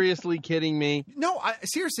seriously kidding me? No,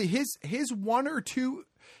 seriously, his one or two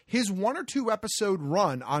episode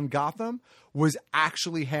run on Gotham was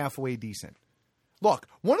actually halfway decent. Look,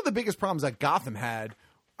 one of the biggest problems that Gotham had,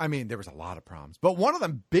 I mean, there was a lot of problems, but one of the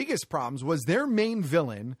biggest problems was their main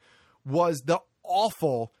villain was the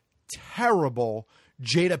awful, terrible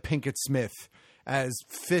Jada Pinkett Smith as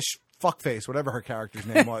Fish Fuckface, whatever her character's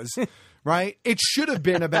name was, right? It should have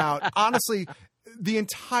been about, honestly,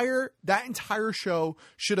 that entire show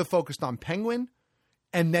should have focused on Penguin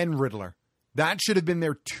and then Riddler. That should have been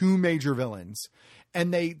their 2 major villains.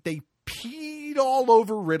 And they peed all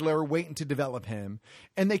over Riddler waiting to develop him.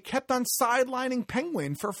 And they kept on sidelining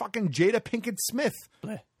Penguin for fucking Jada Pinkett Smith.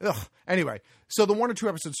 Ugh. Anyway, so the 1 or 2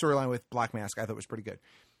 episode storyline with Black Mask I thought was pretty good.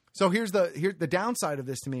 So here's the downside of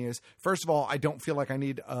this to me is, first of all, I don't feel like I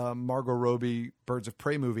need a Margot Robbie Birds of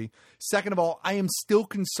Prey movie. Second of all, I am still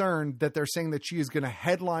concerned that they're saying that she is going to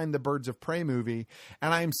headline the Birds of Prey movie,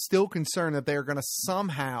 and I am still concerned that they are going to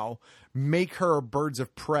somehow make her a Birds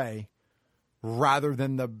of Prey rather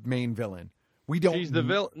than the main villain. We don't. She's the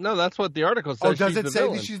villain. No, that's what the article says. Oh, does it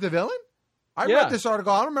say that she's the villain? I read this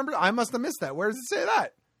article. I don't remember. I must have missed that. Where does it say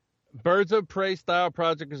that? Birds of Prey style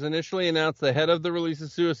project was initially announced ahead of the release of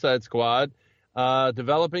Suicide Squad,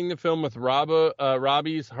 developing the film with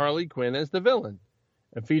Robbie's Harley Quinn as the villain,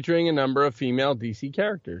 and featuring a number of female DC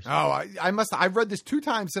characters. Oh, I've read this 2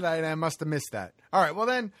 times tonight, and I must have missed that. All right, well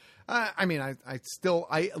then,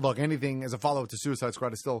 I look, anything as a follow-up to Suicide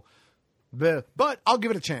Squad is still, but I'll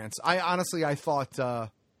give it a chance. I thought.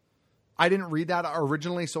 I didn't read that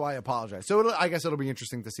originally, so I apologize. So I guess it'll be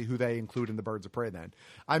interesting to see who they include in the Birds of Prey then.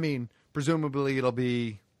 I mean, presumably it'll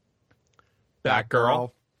be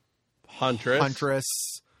Batgirl.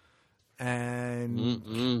 Huntress.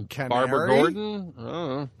 And Canary? Barbara Gordon? I don't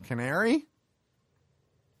know. Canary?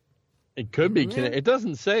 It could be Canary. It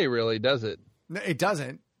doesn't say really, does it? No, it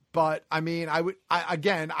doesn't. But I mean, I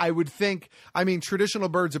would think. I mean, traditional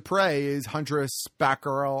birds of prey is Huntress,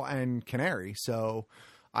 Batgirl, and Canary. So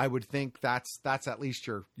I would think that's at least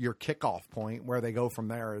your kickoff point. Where they go from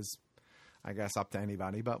there is, I guess, up to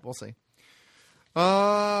anybody. But we'll see.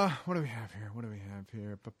 What do we have here?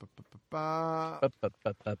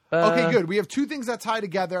 Okay, good. We have two things that tie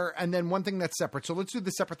together, and then one thing that's separate. So let's do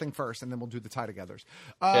the separate thing first, and then we'll do the tie-togethers.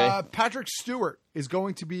 Okay. Patrick Stewart is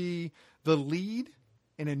going to be the lead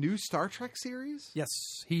in a new Star Trek series. Yes,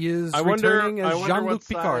 he is returning as Jean-Luc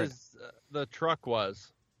Picard. Size the truck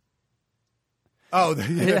was. Oh,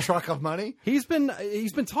 the truck of money. He's been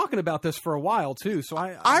talking about this for a while too. So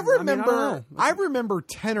I remember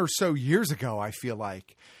 10 or so years ago. I feel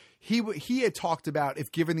like he had talked about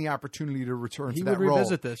if given the opportunity to return to that role,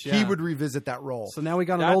 he would revisit that role. So now we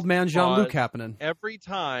got an old man Jean-Luc happening. Every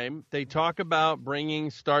time they talk about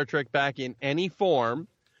bringing Star Trek back in any form,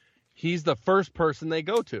 he's the first person they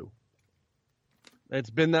go to. It's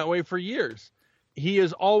been that way for years. He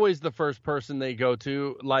is always the first person they go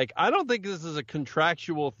to. Like, I don't think this is a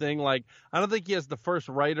contractual thing. Like, I don't think he has the first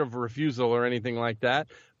right of refusal or anything like that.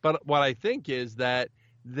 But what I think is that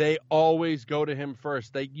they always go to him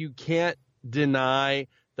first. You can't deny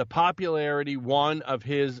the popularity, one, of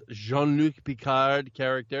his Jean-Luc Picard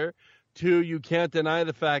character. Two, you can't deny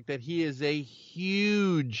the fact that he is a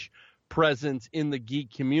huge presence in the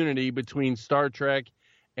geek community between Star Trek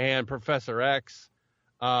and Professor X.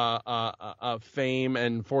 Fame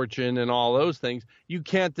and fortune and all those things. You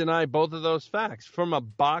can't deny both of those facts. From a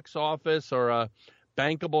box office or a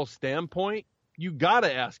bankable standpoint, you got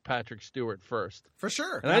to ask Patrick Stewart first. For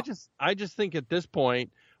sure. And I just think at this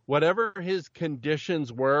point, whatever his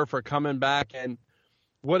conditions were for coming back and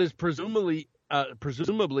what is presumably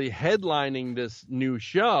headlining this new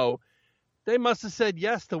show, they must have said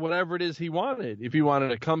yes to whatever it is he wanted. If he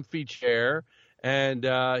wanted a comfy chair, and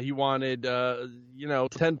he wanted,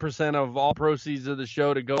 10% of all proceeds of the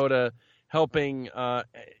show to go to helping,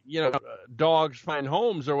 dogs find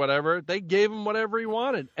homes or whatever. They gave him whatever he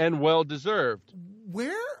wanted, and well deserved.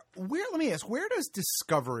 Let me ask, where does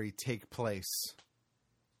Discovery take place?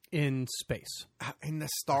 In space. In the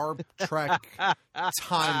Star Trek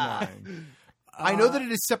timeline. I know that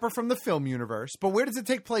it is separate from the film universe, but where does it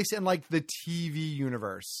take place in, like, the TV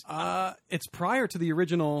universe? It's prior to the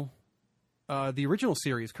original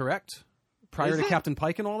series, correct? Prior to Captain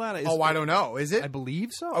Pike and all that? I don't know. Is it? I believe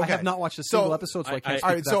so. Okay. I have not watched a single episode, so I can't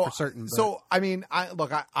speak to that for certain. But. So, I mean,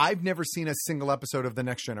 I've never seen a single episode of The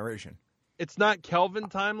Next Generation. It's not Kelvin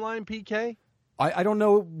timeline, PK? I don't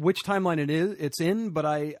know which timeline it's in, but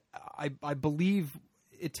I believe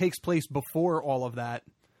it takes place before all of that.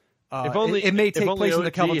 It may take place in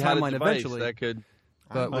the Kelvin timeline eventually. That could...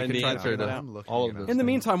 But we can try to figure that out. All of this. In the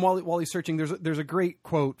meantime, while he's searching, there's a great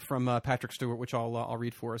quote from Patrick Stewart, which I'll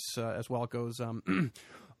read for us as well. It goes,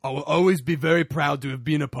 I will always be very proud to have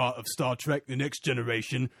been a part of Star Trek The Next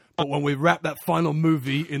Generation, but when we wrapped that final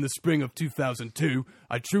movie in the spring of 2002,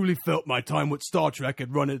 I truly felt my time with Star Trek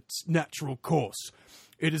had run its natural course.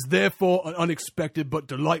 It is therefore an unexpected but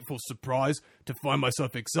delightful surprise to find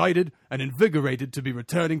myself excited and invigorated to be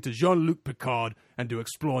returning to Jean-Luc Picard and to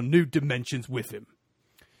explore new dimensions with him.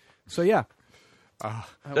 So yeah,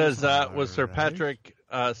 was Sir Patrick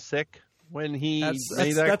sick when he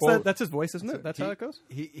made that quote? That's his voice, isn't it? That's how it goes.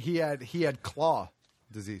 He had claw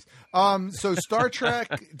disease. So Star Trek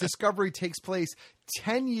Discovery takes place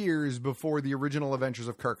 10 years before the original adventures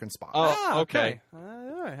of Kirk and Spock. Oh, okay.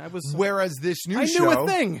 All right. Whereas this new show, I knew a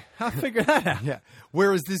thing. I'll figure that out. Yeah.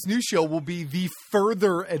 Whereas this new show will be the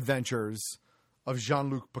further adventures of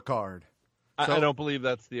Jean-Luc Picard. I don't believe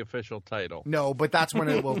that's the official title. No, but that's when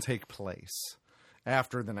it will take place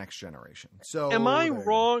after The Next Generation. So, am I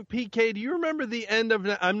wrong, PK? Do you remember the end of?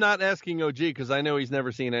 I'm not asking OG because I know he's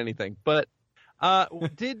never seen anything. But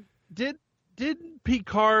did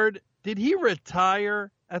Picard? Did he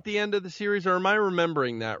retire at the end of the series, or am I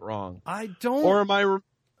remembering that wrong? I don't. Or am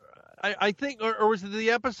I think, or was it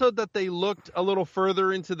the episode that they looked a little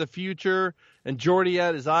further into the future and Geordi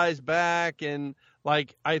had his eyes back and.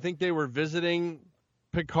 Like, I think they were visiting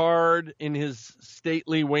Picard in his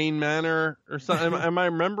stately Wayne Manor or something. Am I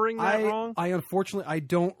remembering that wrong? I unfortunately, I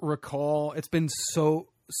don't recall. It's been so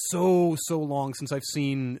long since I've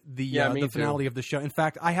seen the finale of the show. In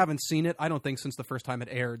fact, I haven't seen it, I don't think, since the first time it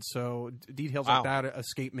aired. So details like that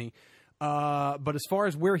escape me. But as far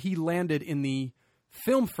as where he landed in the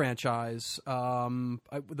film franchise.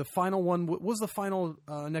 The final one was the final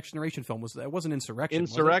Next Generation film. It wasn't Insurrection.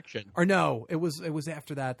 Insurrection. Was it? Or no, it was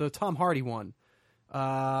after that. The Tom Hardy one.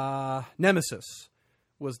 Nemesis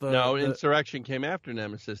was the Insurrection came after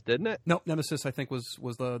Nemesis, didn't it? No, Nemesis I think was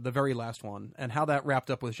the very last one, and how that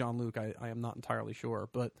wrapped up with Jean-Luc, I am not entirely sure,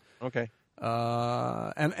 but okay.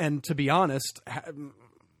 And to be honest,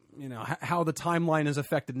 how the timeline is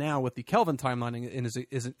affected now with the Kelvin timeline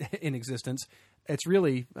is in existence. It's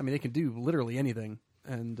really, I mean, they can do literally anything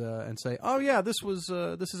and say, oh yeah, this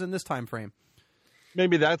is in this time frame.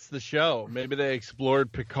 Maybe that's the show. Maybe they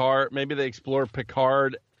explored Picard. Maybe they explore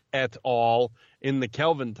Picard et al. In the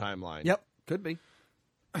Kelvin timeline. Yep, could be.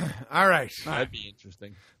 All right. That'd be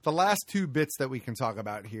interesting. The last two bits that we can talk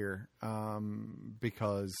about here,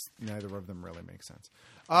 because neither of them really make sense.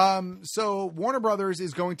 So Warner Brothers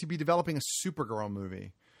is going to be developing a Supergirl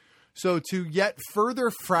movie. So to yet further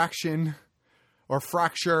fracture,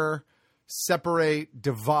 separate,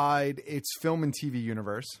 divide its film and TV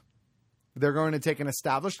universe, they're going to take another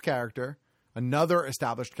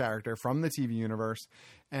established character from the TV universe,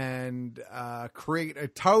 and create a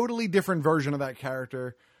totally different version of that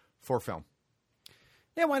character for film.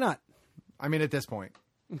 Yeah, why not? I mean, at this point,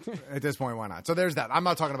 why not? So there's that. I'm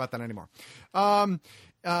not talking about that anymore. And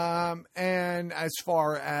as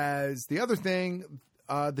far as the other thing,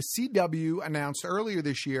 the CW announced earlier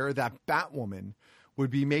this year that Batwoman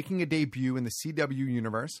would be making a debut in the CW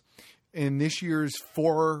universe in this year's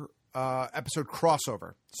 4-episode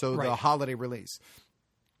crossover, so the holiday release.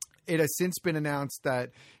 It has since been announced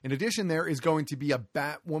that, in addition, there is going to be a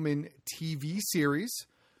Batwoman TV series.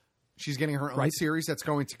 She's getting her own series that's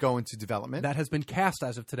going to go into development. That has been cast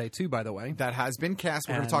as of today, too, by the way. That has been cast.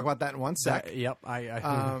 We're going to talk about that in one sec.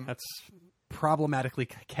 That's problematically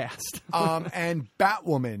cast. And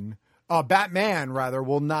Batman,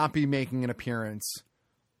 will not be making an appearance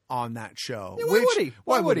on that show. Yeah,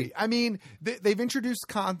 why would he? I mean, they've introduced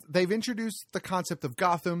the concept of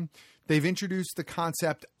Gotham. They've introduced the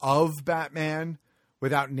concept of Batman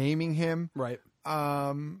without naming him. Right.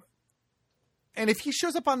 And if he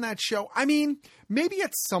shows up on that show, I mean, maybe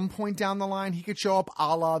at some point down the line he could show up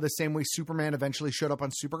a la the same way Superman eventually showed up on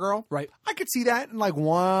Supergirl. Right. I could see that in like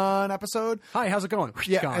one episode. Hi, how's it going?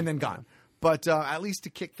 Yeah, gone. And then gone. But at least to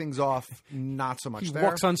kick things off, not so much he there.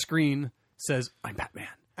 Walks on screen, says, I'm Batman.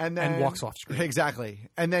 And walks off screen. Exactly.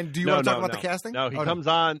 And then, do you want to talk about the casting? No, he comes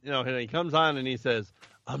on. He comes on and he says,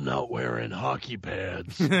 "I'm not wearing hockey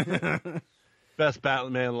pads." Best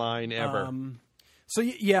Batman line ever. So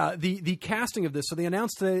yeah, the casting of this. So they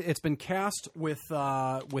announced that it's been cast with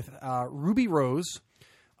Ruby Rose,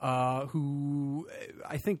 who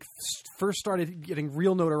I think first started getting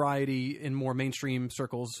real notoriety in more mainstream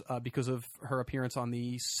circles because of her appearance on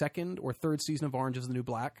the second or third season of Orange Is the New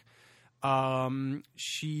Black.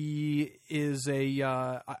 She is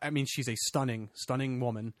she's a stunning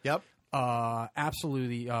woman. Yep.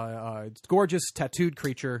 Absolutely gorgeous, tattooed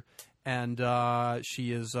creature. And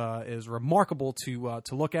she is remarkable to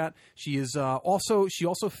look at. She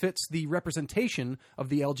also fits the representation of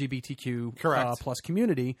the LGBTQ plus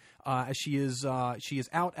community. As she is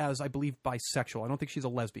out as, I believe, bisexual. I don't think she's a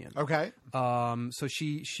lesbian. Okay. So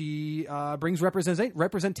she brings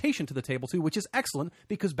representation to the table too, which is excellent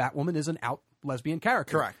because Batwoman is an out lesbian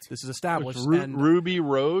character. Correct. This is established. Ruby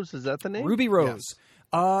Rose, is that the name? Ruby Rose. Yes.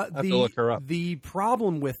 I have to look her up. The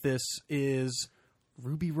problem with this is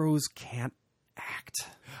Ruby Rose can't act.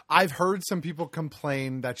 I've heard some people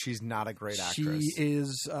complain that she's not a great actress. She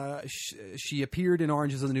is. She appeared in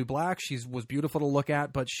Orange Is the New Black. She was beautiful to look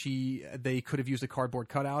at, but they could have used a cardboard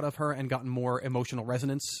cutout of her and gotten more emotional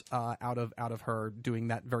resonance out of her doing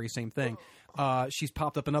that very same thing. She's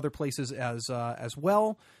popped up in other places as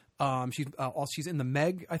well. She's in the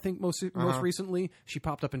Meg, I think most recently. She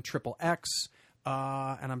popped up in Triple X.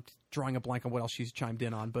 And I'm drawing a blank on what else she's chimed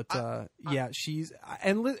in on, but I'll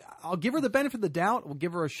give her the benefit of the doubt. We'll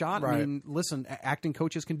give her a shot. Right. I mean, listen, acting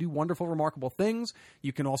coaches can do wonderful, remarkable things.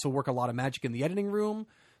 You can also work a lot of magic in the editing room,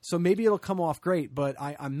 so maybe it'll come off great. But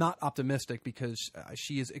I'm not optimistic because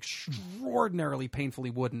she is extraordinarily painfully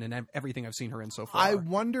wooden in everything I've seen her in so far. I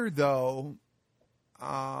wonder though,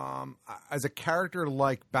 as a character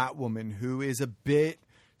like Batwoman, who is a bit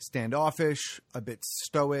standoffish, a bit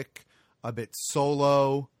stoic, a bit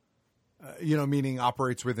solo, meaning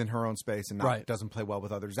operates within her own space and doesn't play well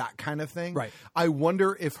with others, that kind of thing. Right. I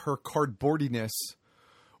wonder if her cardboardiness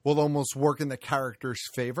will almost work in the character's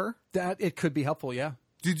favor. That it could be helpful, yeah.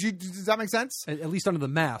 Does that make sense? At least under the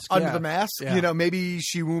mask. Under the mask, yeah. Maybe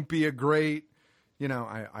she won't be a great.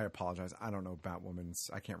 I apologize. I don't know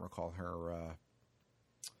Batwoman's. I can't recall her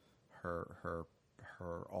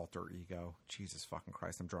her alter ego? Jesus fucking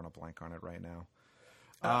Christ, I'm drawing a blank on it right now.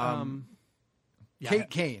 Kate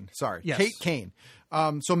Kane. Sorry. Yes. Kate Kane.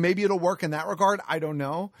 So maybe it'll work in that regard. I don't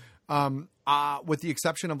know. With the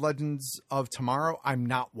exception of Legends of Tomorrow, I'm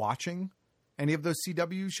not watching any of those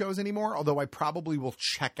CW shows anymore, although I probably will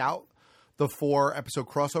check out the 4-episode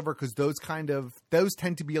crossover because those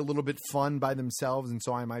tend to be a little bit fun by themselves, and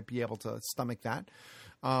so I might be able to stomach that.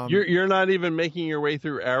 You're not even making your way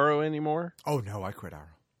through Arrow anymore? Oh, no, I quit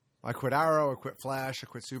Arrow. I quit Flash, I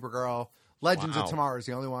quit Supergirl. Legends of Tomorrow is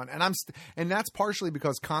the only one. And and that's partially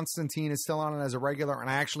because Constantine is still on it as a regular, and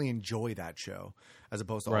I actually enjoy that show as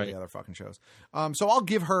opposed to all the other fucking shows. So I'll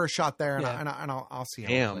give her a shot there, and I'll see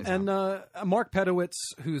how it plays And out. Mark Pedowitz,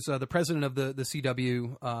 who's the president of the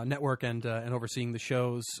CW network and overseeing the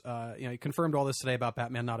shows, he confirmed all this today about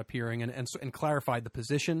Batman not appearing and clarified the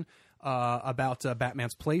position about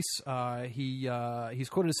Batman's place. He's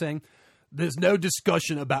quoted as saying, "There's no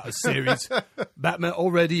discussion about a series. Batman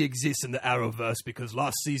already exists in the Arrowverse because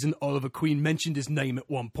last season Oliver Queen mentioned his name at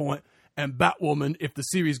one point, and Batwoman, if the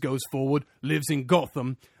series goes forward, lives in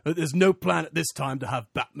Gotham. But there's no plan at this time to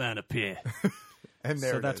have Batman appear." And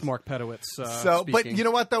there that's is. Mark Pedowitz. But speaking. you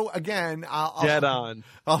know what, though? Again, I'll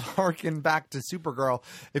harken back to Supergirl.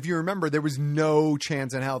 If you remember, there was no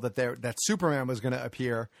chance in hell that Superman was going to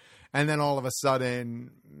appear, and then all of a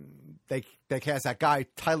sudden they cast that guy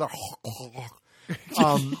Tyler.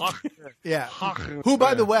 Who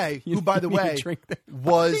by the way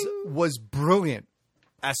was brilliant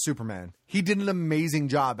as Superman. He did an amazing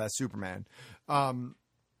job as Superman. And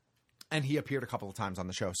he appeared a couple of times on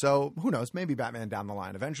the show. So who knows? Maybe Batman down the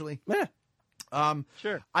line eventually. Yeah.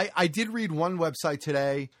 Sure. I did read one website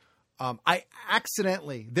today.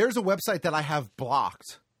 There's a website that I have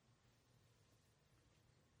blocked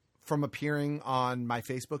from appearing on my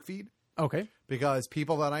Facebook feed. Okay. Because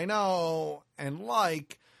people that I know and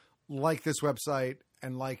like this website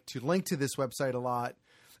and like to link to this website a lot.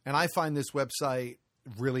 And I find this website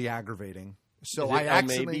really aggravating. So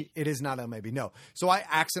it is not LMAB. No. So I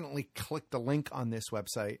accidentally clicked a link on this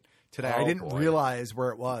website today. I didn't realize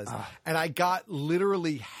where it was. And I got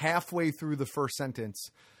literally halfway through the first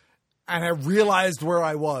sentence and I realized where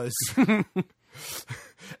I was. And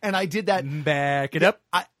I did that. Back it up.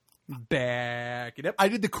 Back it up. I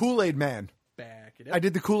did the Kool-Aid Man. Back it up. I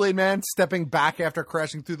did the Kool-Aid Man stepping back after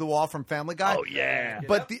crashing through the wall from Family Guy. Oh, yeah.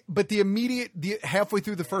 But the halfway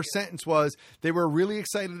through the first sentence was they were really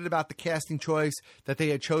excited about the casting choice, that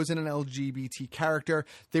they had chosen an LGBT character.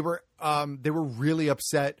 They were really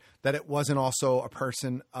upset that it wasn't also a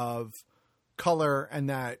person of color and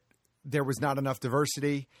that there was not enough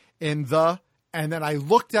diversity and then I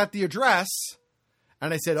looked at the address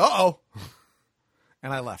and I said, uh-oh.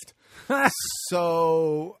 And I left.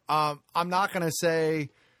 So I'm not going to say.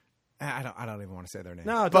 I don't even want to say their name.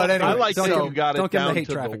 No, but anyway, I like that you got it down to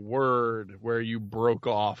traffic. the word where you broke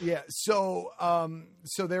off. Yeah. So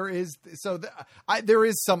there is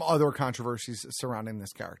some other controversies surrounding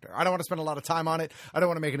this character. I don't want to spend a lot of time on it. I don't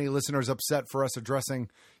want to make any listeners upset for us addressing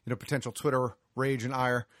potential Twitter rage and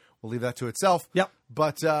ire. We'll leave that to itself. Yep.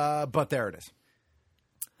 But there it is.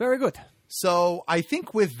 Very good. So I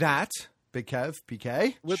think with that. Big Kev,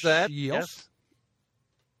 PK. With that, yes.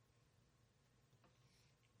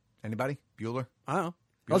 Anybody? Bueller? I don't know.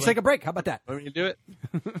 Let's take a break. How about that? Want me to do it?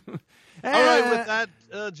 All right, with that,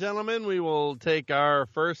 gentlemen, we will take our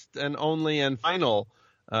first and only and final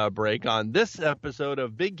break on this episode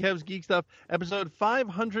of Big Kev's Geek Stuff, episode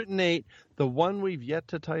 508, the one we've yet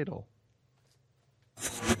to title.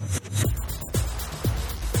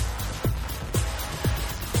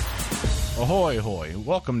 Ahoy, hoy.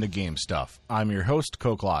 Welcome to Game Stuff. I'm your host,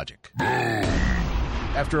 Coke Logic.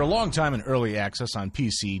 After a long time in early access on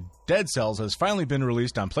PC, Dead Cells has finally been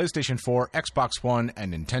released on PlayStation 4, Xbox One,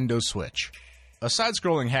 and Nintendo Switch. A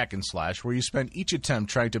side-scrolling hack and slash where you spend each attempt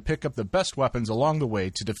trying to pick up the best weapons along the way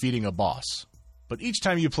to defeating a boss. But each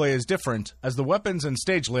time you play is different, as the weapons and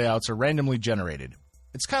stage layouts are randomly generated.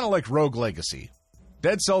 It's kind of like Rogue Legacy.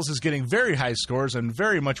 Dead Cells is getting very high scores and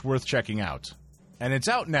very much worth checking out. And it's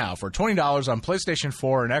out now for $20 on PlayStation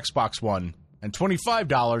 4 and Xbox One, and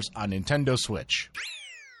 $25 on Nintendo Switch.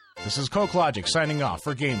 This is Coke Logic signing off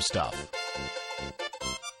for Game Stuff.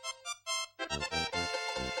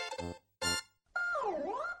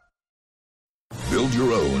 Build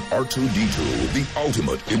your own R2-D2, the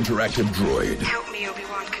ultimate interactive droid. Help me,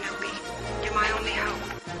 Obi-Wan Kenobi. You're my only hope.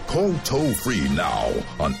 Call toll-free now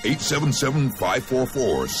on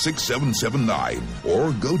 877-544-6779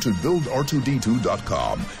 or go to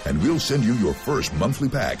buildr2d2.com and we'll send you your first monthly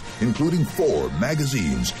pack, including 4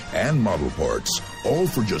 magazines and model parts, all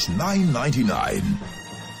for just $9.99.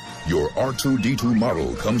 Your R2-D2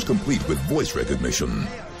 model comes complete with voice recognition,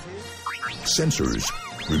 sensors,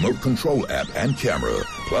 remote control app and camera,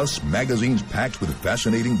 plus magazines packed with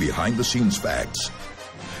fascinating behind-the-scenes facts.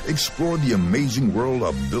 Explore the amazing world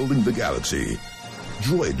of building the galaxy,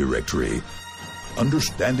 Droid Directory,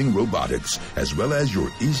 understanding robotics, as well as your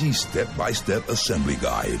easy step-by-step assembly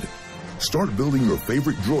guide. Start building your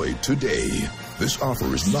favorite droid today. This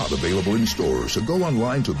offer is not available in stores, so go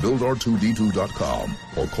online to buildr2d2.com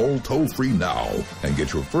or call toll-free now and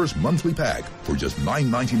get your first monthly pack for just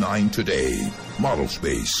 $9.99 today. Model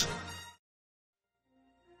Space.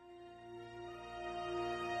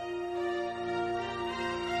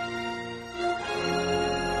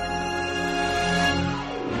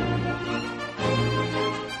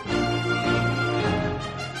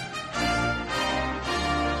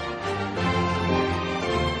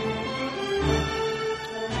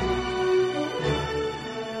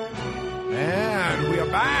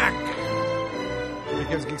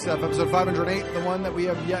 Episode 508, the one that we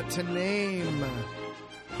have yet to name.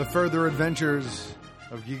 The Further Adventures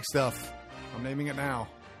of Geek Stuff. I'm naming it now.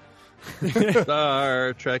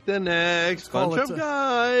 Star Trek: The Next Bunch of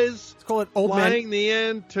Guys. Let's call it Old Flying Man. the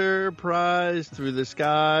Enterprise through the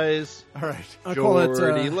skies. All right.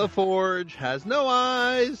 Geordi LaForge has no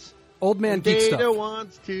eyes. Old Man Geek Data Stuff.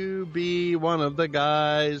 wants to be one of the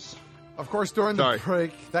guys. Of course, during the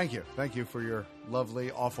break, thank you for your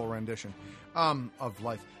lovely, awful rendition of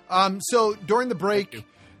life. So during the break,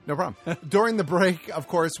 no problem. During the break, of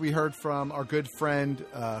course, we heard from our good friend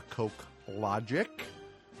Coke Logic.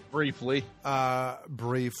 Briefly. We're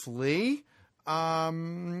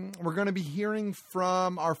going to be hearing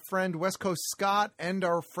from our friend West Coast Scott and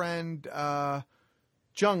our friend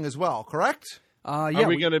Jung as well, correct? Are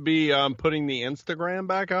we going to be putting the Instagram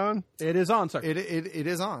back on? It is on, sir. It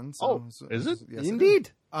is on. So, is it? Yes, Indeed.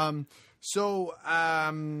 So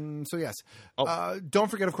yes. Don't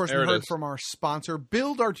forget, of course, we heard from our sponsor,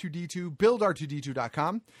 Build R2D2,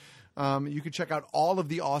 buildr2d2.com. You can check out all of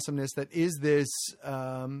the awesomeness that is this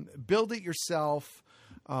build-it-yourself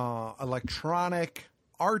electronic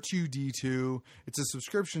R2D2. It's a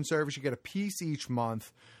subscription service. You get a piece each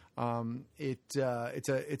month. It's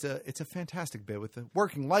a fantastic bit with the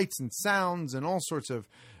working lights and sounds and all sorts of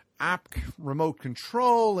app remote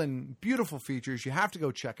control and beautiful features. You have to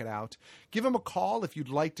go check it out. Give them a call if you'd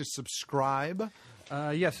like to subscribe.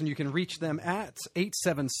 Yes, and you can reach them at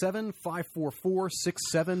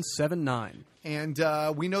 877-544-6779. And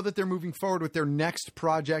we know that they're moving forward with their next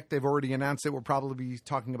project. They've already announced it. We'll probably be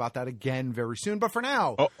talking about that again very soon. But for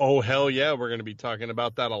now... Oh, hell yeah. We're going to be talking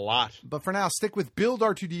about that a lot. But for now, stick with Build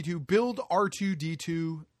R2D2,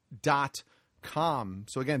 buildr2d2.com.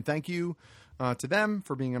 So again, thank you to them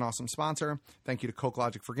for being an awesome sponsor. Thank you to Coke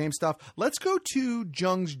Logic for Game Stuff. Let's go to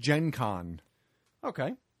Jung's Gen Con.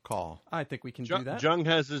 Okay. Call. I think we can do that. Jung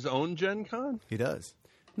has his own Gen Con? He does.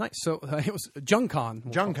 Nice. So it was Jung Con.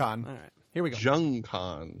 Jung Con. All right. Here we go. Jung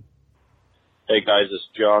Con. Hey guys, it's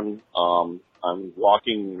Jung. I'm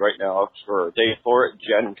walking right now for day 4 at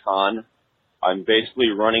Gen Con. I'm basically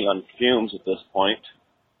running on fumes at this point,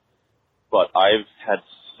 but I've had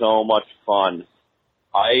so much fun.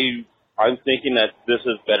 I'm thinking that this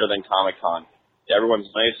is better than Comic-Con. Everyone's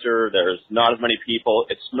nicer. There's not as many people.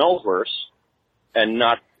 It smells worse, and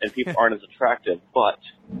people aren't as attractive. But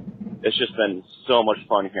it's just been so much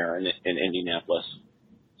fun here in Indianapolis.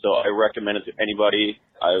 So I recommend it to anybody.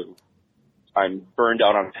 I'm burned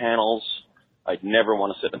out on panels. I'd never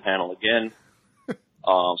want to sit in a panel again.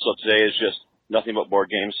 So today is just nothing but board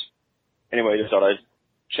games. Anyway, just thought I'd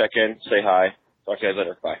check in, say hi. Talk to you guys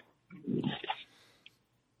later. Bye.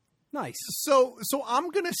 Nice. So I'm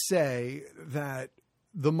going to say that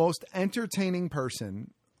the most entertaining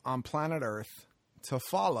person on planet Earth to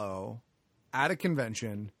follow at a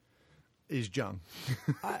convention is Jung.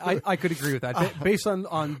 I could agree with that. Based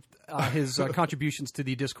on his contributions to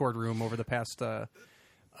the Discord room over the past over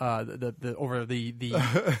the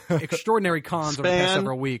extraordinary cons over the past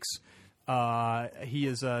several weeks, he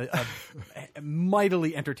is a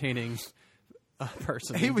mightily entertaining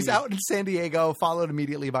person. He was out in San Diego, followed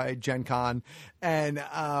immediately by Gen Con, and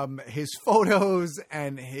his photos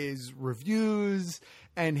and his reviews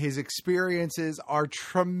and his experiences are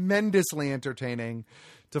tremendously entertaining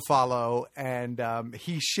to follow, and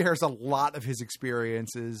he shares a lot of his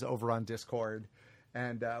experiences over on Discord.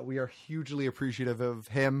 And we are hugely appreciative of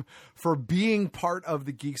him for being part of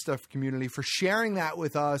the Geek Stuff community, for sharing that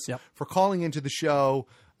with us, for calling into the show.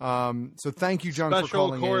 So thank you, Jung, for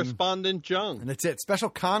calling Special Correspondent Jung. And that's it. Special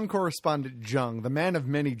Con Correspondent Jung, the man of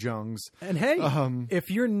many Jungs. And hey, if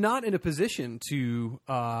you're not in a position to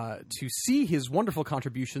see his wonderful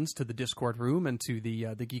contributions to the Discord room and to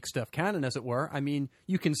the Geek Stuff canon, as it were, I mean,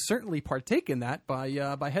 you can certainly partake in that by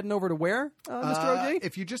heading over to where, Mr. OJ?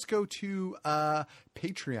 If you just go to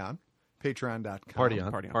Patreon, patreon.com. Party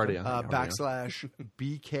on. /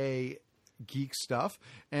 BK Geek Stuff,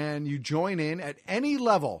 and you join in at any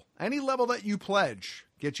level that you pledge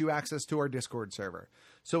gets you access to our Discord server.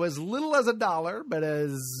 So as little as $1, but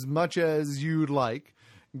as much as you'd like,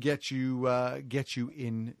 get you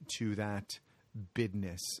into that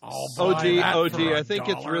business. OG, I think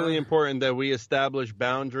it's really important that we establish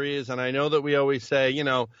boundaries, and I know that we always say,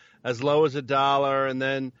 as low as $1, and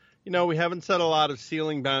then, we haven't set a lot of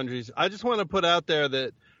ceiling boundaries. I just want to put out there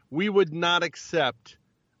that we would not accept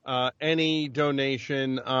any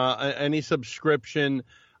donation, any subscription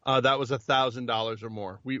that was $1,000 or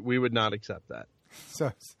more. We would not accept that.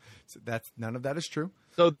 So that's none of that is true.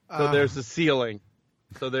 So there's the ceiling.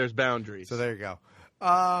 So there's boundaries. So there you go.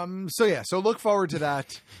 So look forward to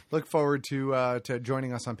that. Look forward to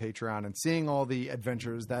joining us on Patreon and seeing all the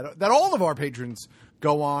adventures that all of our patrons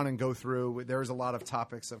go on and go through. There's a lot of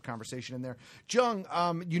topics of conversation in there. Jung,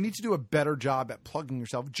 you need to do a better job at plugging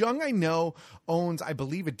yourself. Jung, I know, owns, I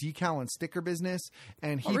believe, a decal and sticker business,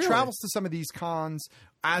 and he travels to some of these cons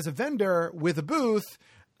as a vendor with a booth.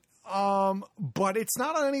 But it's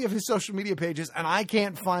not on any of his social media pages, and I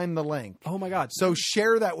can't find the link. Oh my God. So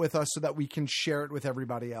share that with us so that we can share it with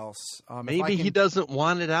everybody else. Maybe he doesn't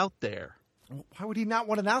want it out there. Why would he not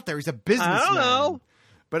want it out there? He's a businessman. I don't know.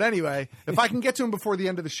 But anyway, if I can get to him before the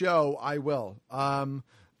end of the show, I will.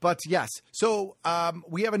 But yes, so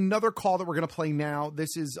we have another call that we're going to play now.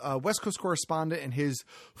 This is West Coast Correspondent and his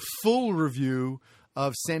full review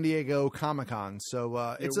of San Diego Comic-Con.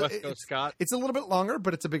 So it's a little bit longer,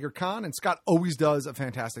 but it's a bigger con, and Scott always does a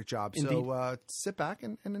fantastic job. Indeed. So sit back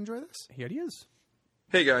and enjoy this. Here he is.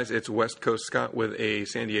 Hey guys, it's West Coast Scott with a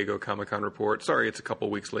San Diego Comic-Con report. Sorry it's a couple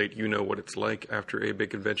weeks late. You know what it's like after a big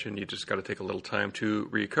convention. You just got to take a little time to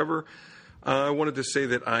recover. I wanted to say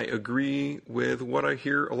that I agree with what I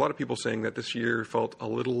hear. A lot of people saying that this year felt a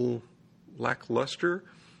little lackluster.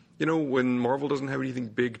 When Marvel doesn't have anything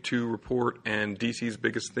big to report and DC's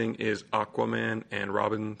biggest thing is Aquaman and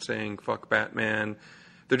Robin saying fuck Batman,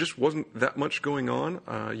 there just wasn't that much going on.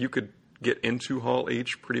 You could get into Hall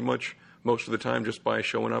H pretty much most of the time just by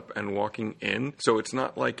showing up and walking in. So it's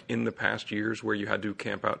not like in the past years where you had to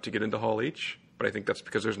camp out to get into Hall H. But I think that's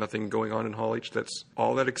because there's nothing going on in Hall H that's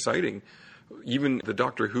all that exciting. Even the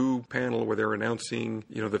Doctor Who panel where they're announcing,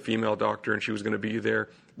 the female Doctor and she was going to be there,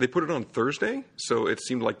 they put it on Thursday, so it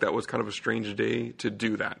seemed like that was kind of a strange day to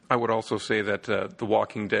do that. I would also say that The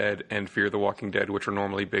Walking Dead and Fear the Walking Dead, which are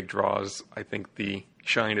normally big draws, I think the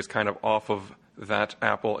shine is kind of off of that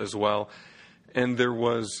apple as well. And there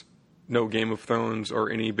was no Game of Thrones or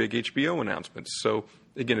any big HBO announcements. So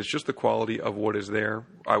again, it's just the quality of what is there.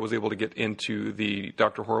 I was able to get into the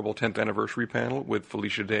Dr. Horrible 10th anniversary panel with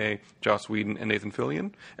Felicia Day, Joss Whedon, and Nathan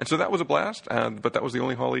Fillion. And so that was a blast, but that was the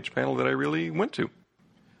only Hall H panel that I really went to.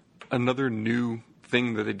 Another new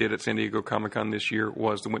thing that they did at San Diego Comic-Con this year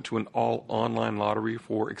was they went to an all-online lottery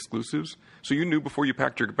for exclusives. So you knew before you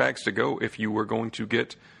packed your bags to go if you were going to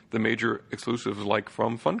get the major exclusives like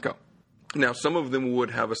from Funko. Now, some of them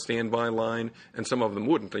would have a standby line, and some of them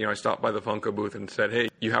wouldn't. I stopped by the Funko booth and said, hey,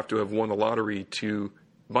 you have to have won the lottery to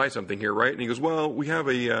buy something here, right? And he goes, well, we have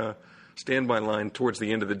a standby line towards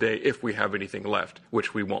the end of the day if we have anything left,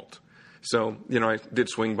 which we won't. So, I did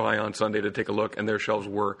swing by on Sunday to take a look, and their shelves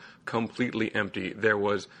were completely empty. There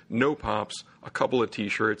was no Pops, a couple of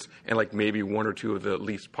T-shirts, and maybe one or two of the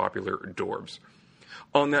least popular Dorbs.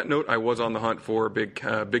 On that note, I was on the hunt for Big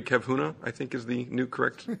Kev Huna, I think is the new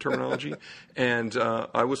correct terminology. And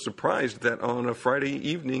I was surprised that on a Friday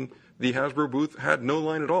evening, the Hasbro booth had no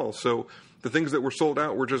line at all. So the things that were sold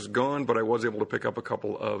out were just gone, but I was able to pick up a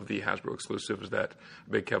couple of the Hasbro exclusives that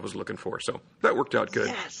Big Kev was looking for. So that worked out good.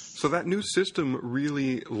 Yes. So that new system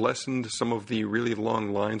really lessened some of the really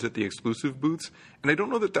long lines at the exclusive booths. And I don't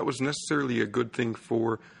know that that was necessarily a good thing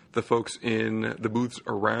for the folks in the booths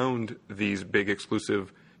around these big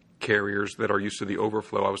exclusive carriers that are used to the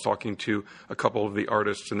overflow. I was talking to a couple of the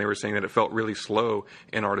artists, and they were saying that it felt really slow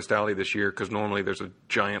in Artist Alley this year because normally there's a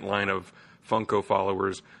giant line of Funko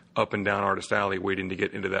followers up and down Artist Alley waiting to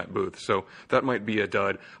get into that booth. So that might be a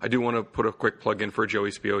dud. I do want to put a quick plug in for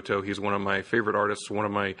Joey Spiotto. He's one of my favorite artists, one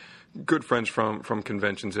of my good friends from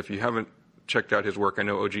conventions. If you haven't checked out his work. I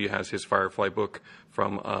know OG has his Firefly book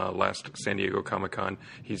from last San Diego Comic-Con.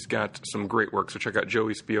 He's got some great work, so check out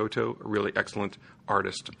Joey Spiotto, a really excellent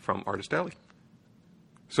artist from Artist Alley.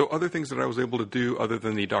 So other things that I was able to do other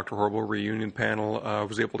than the Dr. Horrible reunion panel, I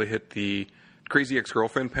was able to hit the Crazy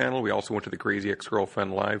Ex-Girlfriend panel. We also went to the Crazy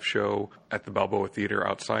Ex-Girlfriend live show at the Balboa Theater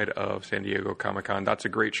outside of San Diego Comic-Con. That's a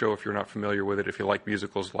great show if you're not familiar with it. If you like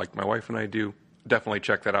musicals like my wife and I do, definitely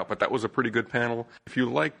check that out. But that was a pretty good panel. If you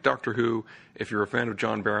like Doctor Who, if you're a fan of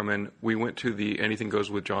John Barrowman, we went to the Anything Goes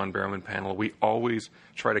with John Barrowman panel. We always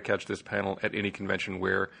try to catch this panel at any convention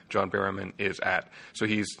where John Barrowman is at. So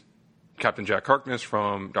he's Captain Jack Harkness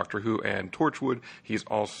from Doctor Who and Torchwood. He's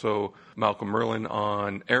also Malcolm Merlin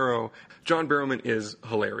on Arrow. John Barrowman is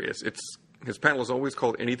hilarious. His panel is always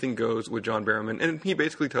called Anything Goes with John Barrowman, and he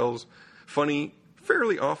basically tells funny,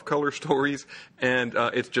 fairly off-color stories, and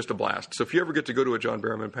it's just a blast. So if you ever get to go to a John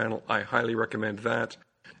Barrowman panel, I highly recommend that.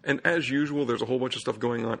 And as usual, there's a whole bunch of stuff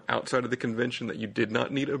going on outside of the convention that you did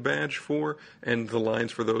not need a badge for, and the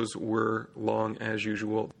lines for those were long as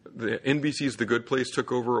usual. The NBC's The Good Place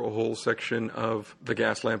took over a whole section of the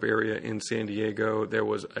Gaslamp area in San Diego. There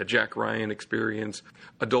was a Jack Ryan experience.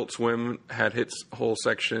 Adult Swim had its whole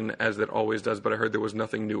section, as it always does, but I heard there was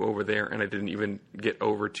nothing new over there, and I didn't even get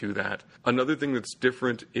over to that. Another thing that's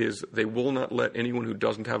different is they will not let anyone who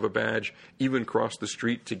doesn't have a badge even cross the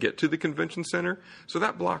street to get to the convention center. So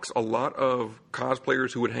that blocks a lot of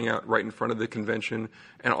cosplayers who would hang out right in front of the convention,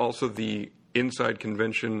 and also the inside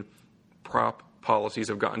convention prop policies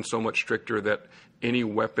have gotten so much stricter that any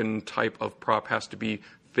weapon type of prop has to be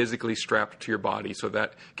physically strapped to your body, so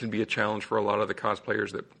that can be a challenge for a lot of the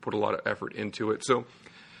cosplayers that put a lot of effort into it. So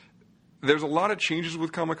there's a lot of changes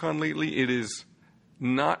with Comic-Con lately. It is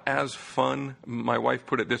not as fun. My wife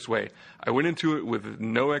put it this way: I went into it with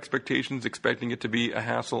no expectations, expecting it to be a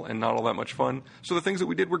hassle and not all that much fun. So the things that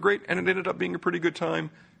we did were great, and it ended up being a pretty good time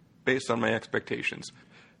based on my expectations.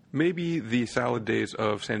 Maybe the salad days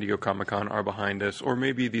of San Diego Comic-Con are behind us, or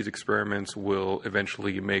maybe these experiments will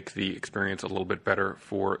eventually make the experience a little bit better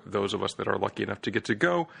for those of us that are lucky enough to get to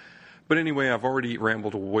go. But anyway, I've already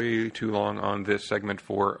rambled way too long on this segment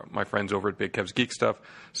for my friends over at Big Kev's Geek Stuff,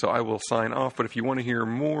 so I will sign off. But if you want to hear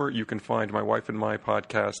more, you can find my wife and my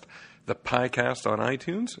podcast, The Piecast, on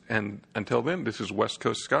iTunes. And until then, this is West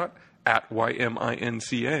Coast Scott at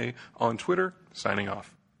YMINCA on Twitter, signing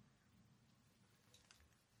off.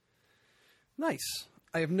 Nice.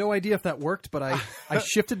 I have no idea if that worked, but I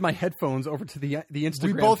shifted my headphones over to the Instagram.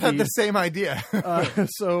 We both feed. had the same idea.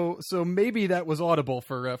 So maybe that was audible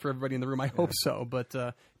for everybody in the room. I hope so. But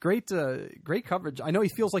great coverage. I know he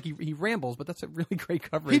feels like he rambles, but that's a really great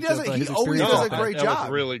coverage. He does. He always does a great job. That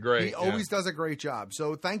was really great. He always does a great job.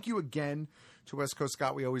 So thank you again to West Coast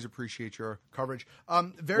Scott. We always appreciate your coverage.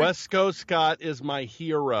 West Coast Scott is my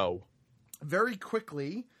hero. Very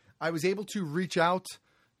quickly, I was able to reach out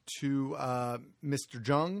to Mr.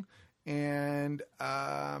 Jung, and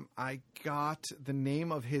I got the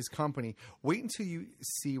name of his company. Wait until you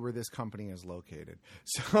see where this company is located.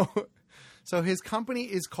 So his company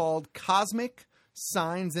is called Cosmic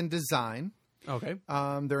Signs and Design. Okay.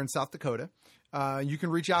 They're in South Dakota. You can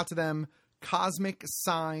reach out to them,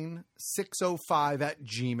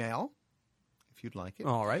 cosmicsign605@gmail.com, if you'd like it.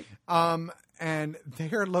 All right. And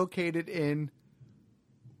they're located in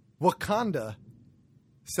Wakanda,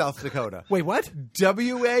 South Dakota. Wait, what?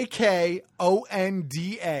 Wakonda.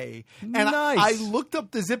 And nice. I looked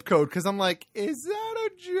up the zip code because I'm like, is that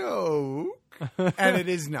a joke? And it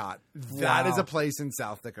is not. That is a place in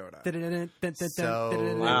South Dakota.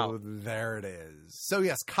 So wow. There it is. So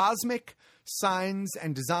yes, Cosmic Signs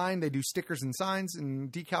and Design. They do stickers and signs and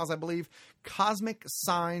decals, I believe. Cosmic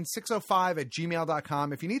Sign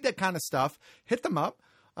 605@gmail.com. If you need that kind of stuff, hit them up.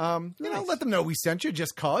 Let them know we sent you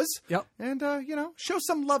just cause. Yep. And, show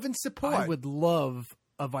some love and support. I would love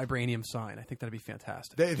a vibranium sign. I think that'd be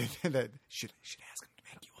fantastic. They should ask them to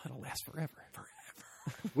make you one. It'll last forever.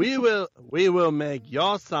 We will make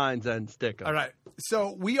your signs and stickers. All right.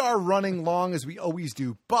 So we are running long as we always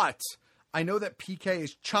do, but I know that PK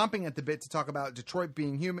is chomping at the bit to talk about Detroit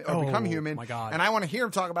being human or become human. My God. And I want to hear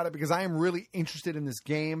him talk about it because I am really interested in this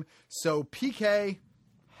game. So PK,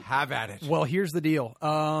 have at it. Well, here's the deal.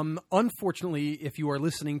 Unfortunately, if you are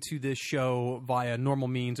listening to this show via normal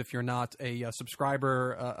means, if you're not a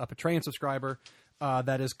subscriber, a Patreon subscriber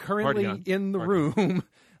that is currently in the room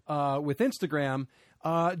with Instagram,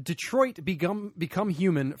 Detroit Become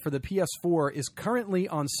Human for the PS4 is currently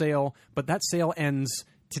on sale, but that sale ends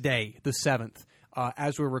today, the 7th.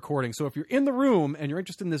 As we're recording. So if you're in the room and you're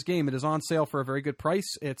interested in this game, it is on sale for a very good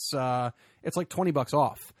price. It's like $20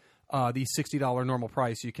 off. the $60 normal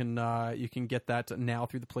price. You can get that now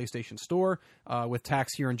through the PlayStation Store. With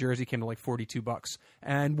tax here in Jersey, came to like $42,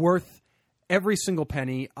 and worth every single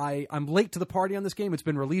penny. I'm late to the party on this game. It's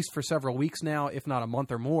been released for several weeks now, if not a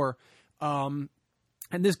month or more. And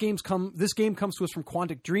this game comes to us from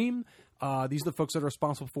Quantic Dream. These are the folks that are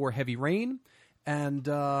responsible for Heavy Rain and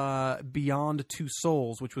Beyond Two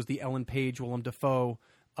Souls, which was the Ellen Page, Willem Dafoe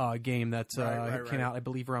game that came out, I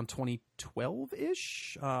believe, around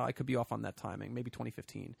 2012-ish. I could be off on that timing, maybe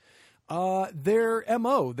 2015. Their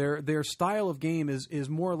MO, their style of game is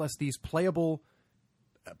more or less these playable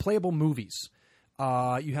movies.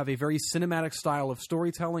 You have a very cinematic style of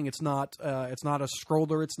storytelling. It's not a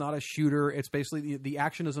scroller. It's not a shooter. It's basically the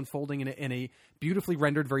action is unfolding in a beautifully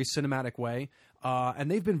rendered, very cinematic way. And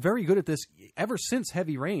they've been very good at this ever since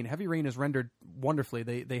Heavy Rain. Heavy Rain is rendered wonderfully.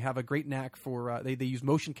 They have a great knack for they use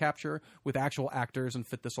motion capture with actual actors and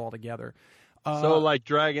fit this all together. So like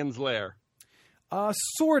Dragon's Lair.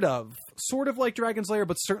 Sort of like Dragon's Lair,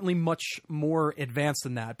 but certainly much more advanced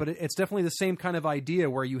than that. But it's definitely the same kind of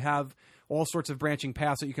idea where you have all sorts of branching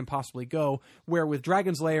paths that you can possibly go. Where with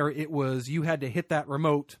Dragon's Lair, it was you had to hit that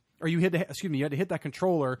remote, or you had to hit that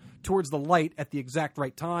controller towards the light at the exact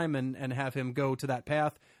right time and have him go to that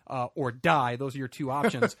path or die. Those are your two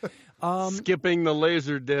options. Skipping the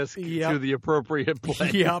laser disc to the appropriate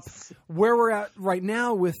place. Yep. Where we're at right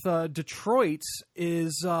now with Detroit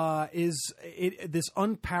is this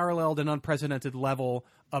unparalleled and unprecedented level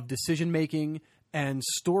of decision making and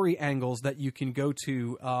story angles that you can go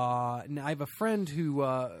to. Now I have a friend who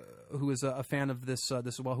is a fan of this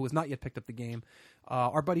as well, who has not yet picked up the game.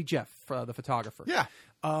 Our buddy Jeff, the photographer. Yeah.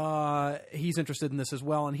 He's interested in this as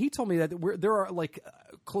well, and he told me that there are like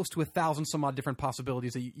close to 1,000 some odd different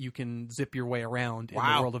possibilities that you can zip your way around in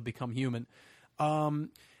the world of Become Human.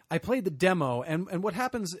 I played the demo, and what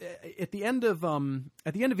happens at the end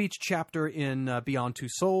of each chapter in Beyond Two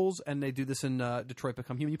Souls, and they do this in Detroit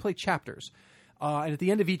Become Human. You play chapters, and at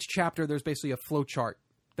the end of each chapter, there's basically a flow chart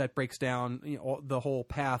that breaks down the whole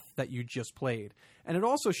path that you just played, and it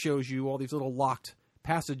also shows you all these little locked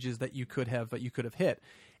passages that you could have hit.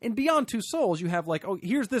 In Beyond Two Souls, you have like, oh,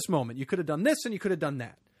 here's this moment. You could have done this and you could have done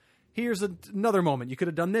that. Here's another moment. You could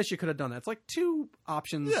have done this, you could have done that. It's like two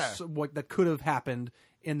options that could have happened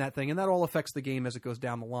in that thing, and that all affects the game as it goes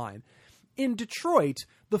down the line. In Detroit,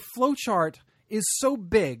 the flowchart is so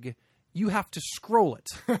big, you have to scroll it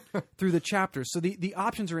through the chapters. So the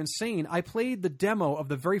options are insane. I played the demo of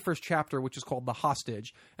the very first chapter, which is called The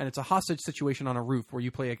Hostage, and it's a hostage situation on a roof where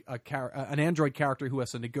you play an android character who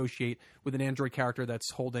has to negotiate with an android character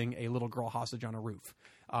that's holding a little girl hostage on a roof.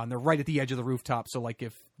 And they're right at the edge of the rooftop, so like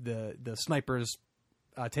if the snipers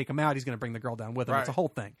take him out, he's going to bring the girl down with him. Right. It's a whole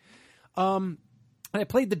thing. And I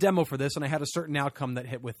played the demo for this, and I had a certain outcome that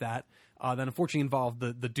hit with that that unfortunately involved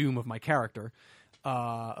the doom of my character.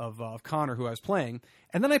 Of Connor, who I was playing,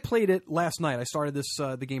 and then I played it last night. I started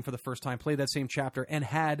the game for the first time, played that same chapter, and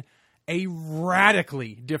had a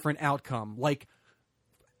radically different outcome, like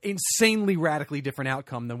insanely radically different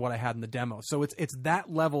outcome than what I had in the demo. So it's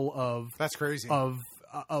that level of that's crazy of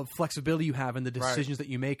flexibility you have in the decisions that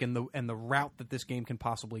you make and the route that this game can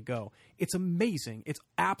possibly go. It's amazing. It's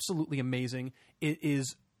absolutely amazing. It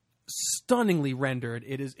is stunningly rendered.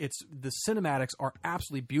 It's the cinematics are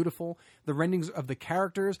absolutely beautiful. The renderings of the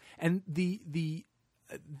characters and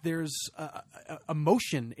there's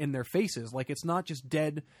emotion in their faces. Like it's not just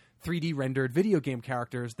dead 3D rendered video game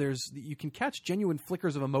characters. You can catch genuine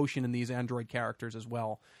flickers of emotion in these android characters as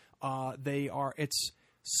well. It's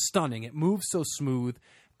stunning. It moves so smooth.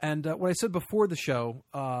 And what I said before the show,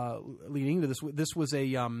 leading into this was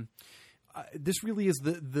a. This really is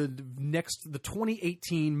the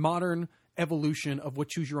 2018 modern evolution of what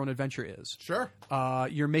Choose Your Own Adventure is. Sure.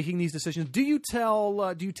 You're making these decisions. Do you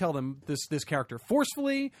tell them this character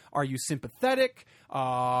forcefully? Are you sympathetic?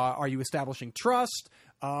 Are you establishing trust?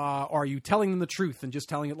 Are you telling them the truth and just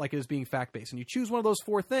telling it like it is being fact-based? And you choose one of those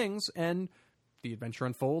four things, and the adventure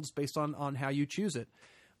unfolds based on how you choose it.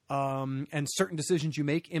 And certain decisions you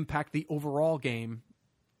make impact the overall game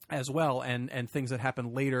as well, and things that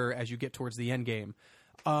happen later as you get towards the end game.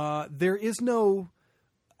 There is no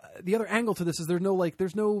the other angle to this is there's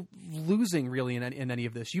no losing really in any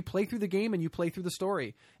of this. You play through the game and you play through the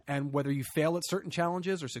story, and whether you fail at certain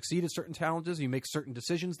challenges or succeed at certain challenges, you make certain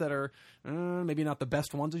decisions that are maybe not the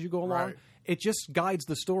best ones as you go along. Right. It just guides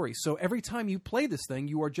the story. So every time you play this thing,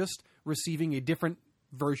 you are just receiving a different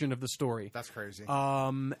version of the story. That's crazy.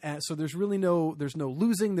 And so there's really no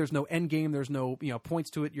losing, there's no end game, there's no points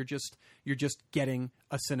to it. You're just getting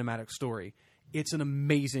a cinematic story. It's an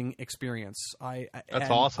amazing experience. That's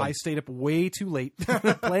awesome. I stayed up way too late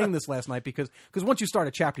playing this last night because once you start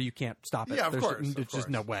a chapter, you can't stop it. Yeah, There's just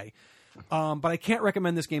no way. But I can't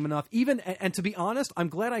recommend this game enough. And to be honest, I'm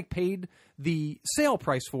glad I paid the sale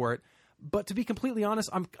price for it. But to be completely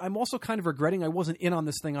honest, I'm also kind of regretting I wasn't in on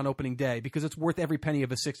this thing on opening day because it's worth every penny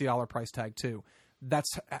of a $60 price tag too.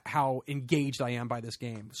 That's how engaged I am by this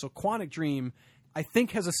game. So Quantic Dream, I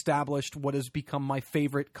think, has established what has become my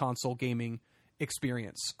favorite console gaming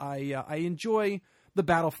experience. I enjoy the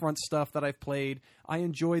Battlefront stuff that I've played. I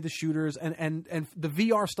enjoy the shooters and the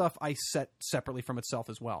VR stuff I set separately from itself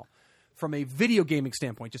as well. From a video gaming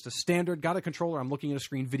standpoint, just a standard, got a controller, I'm looking at a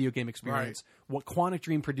screen, video game experience. Right. What Quantic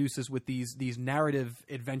Dream produces with these narrative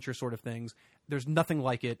adventure sort of things, there's nothing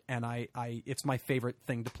like it, and it's my favorite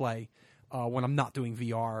thing to play when I'm not doing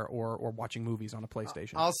VR or watching movies on a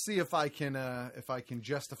PlayStation. I'll see if I can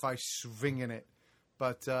justify swinging it.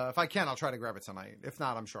 But if I can, I'll try to grab it tonight. If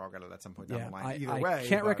not, I'm sure I'll get it at some point down the line. Either way, I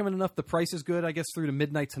can't recommend enough. The price is good, I guess, through to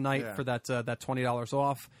midnight tonight for that $20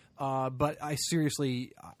 off. But I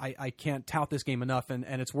seriously, I can't tout this game enough, and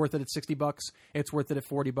it's worth it at $60. It's worth it at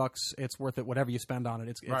 $40. It's worth it whatever you spend on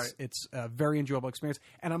it. It's a very enjoyable experience,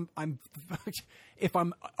 and I'm if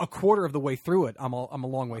I'm a quarter of the way through it, I'm a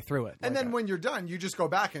long way through it. And then when you're done, you just go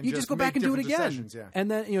back and do it again, yeah. And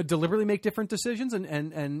then deliberately make different decisions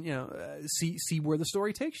and see where the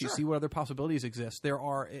story takes you, see what other possibilities exist.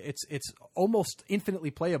 It's almost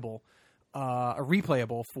infinitely playable.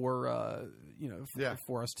 Replayable for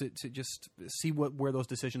for us to just see where those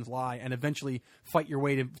decisions lie and eventually fight your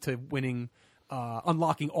way to winning,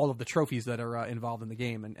 unlocking all of the trophies that are involved in the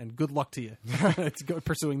game. And good luck to you to go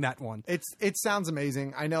pursuing that one. It sounds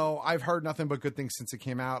amazing. I know I've heard nothing but good things since it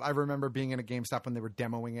came out. I remember being in a GameStop when they were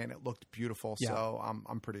demoing it, and it looked beautiful. Yeah. So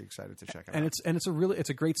I'm pretty excited to check it out. And it's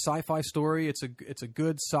a great sci-fi story. It's a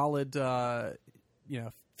good solid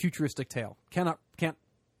futuristic tale. Can't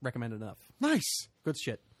recommend it enough. Nice. Good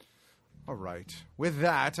shit. All right. With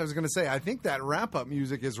that, I was going to say, I think that wrap-up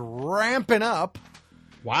music is ramping up.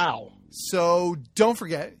 Wow. So don't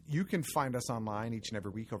forget, you can find us online each and every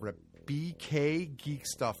week over at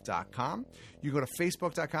bkgeekstuff.com. You go to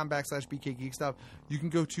facebook.com/bkgeekstuff. You can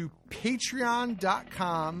go to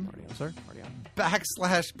patreon.com. Party on, sir. Party on.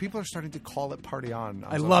 / people are starting to call it Party On.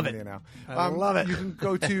 I love it. Now. I love it. You can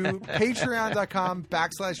go to patreon.com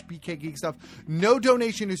 /bkgeekstuff. No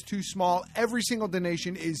donation is too small. Every single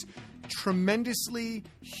donation is tremendously,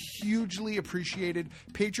 hugely appreciated.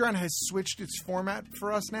 Patreon has switched its format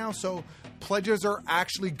for us now, so pledges are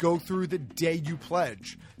actually go through the day you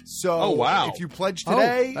pledge. So if you pledge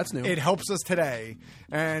today, that's new. It helps us today.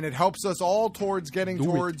 And it helps us all towards getting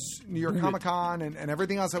towards New York Comic Con and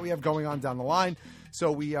everything else that we have going on down the line.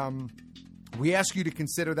 So we ask you to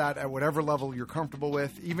consider that at whatever level you're comfortable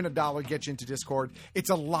with. Even $1 gets you into Discord. It's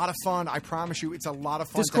a lot of fun. I promise you, it's a lot of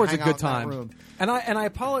fun. Discord's to hang a good out time. In that room. And I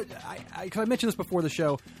apologize. Because I mentioned this before the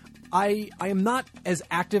show. I am not as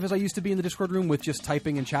active as I used to be in the Discord room with just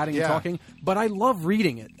typing and chatting and talking, but I love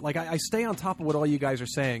reading it. Like I stay on top of what all you guys are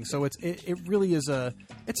saying, so it really is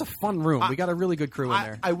it's a fun room. We got a really good crew in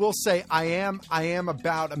there. I will say I am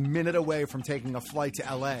about a minute away from taking a flight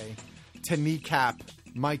to LA to kneecap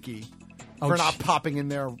Mikey for not popping in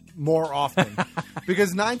there more often.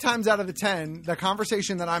 Because 9 times out of the 10, the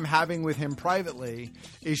conversation that I'm having with him privately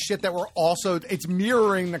is shit that it's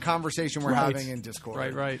mirroring the conversation we're having in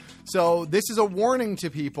Discord. Right. So this is a warning to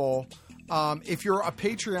people. If you're a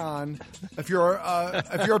Patreon, if you're a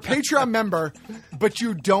Patreon member, but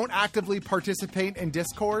you don't actively participate in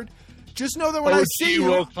Discord, just know that when I see you,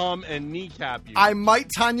 will come and kneecap you. I might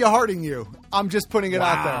Tanya Harding you. I'm just putting it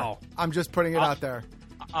out there. I'm just putting it out there.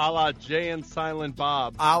 A la Jay and Silent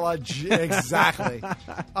Bob. Exactly.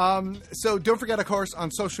 So don't forget, of course, on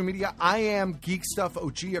social media, I am Geek Stuff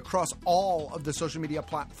OG across all of the social media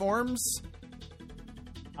platforms.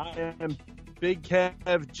 I am Big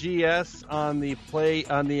Kev GS on the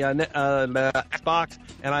Xbox,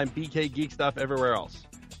 and I'm BK Geek Stuff everywhere else.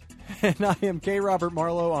 And I am K. Robert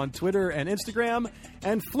Marlowe on Twitter and Instagram,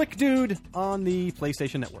 and Flick Dude on the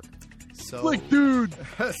PlayStation Network. Flick Dude.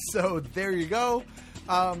 So there you go.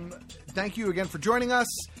 Thank you again for joining us.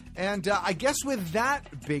 And I guess with that,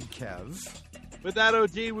 Big Kev. With that,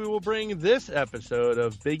 OG, we will bring this episode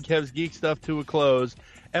of Big Kev's Geek Stuff to a close.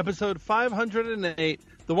 Episode 508,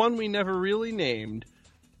 the one we never really named.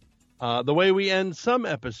 The way we end some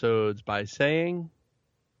episodes by saying,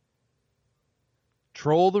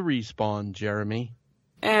 troll the respawn, Jeremy.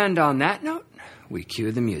 And on that note, we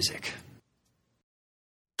cue the music.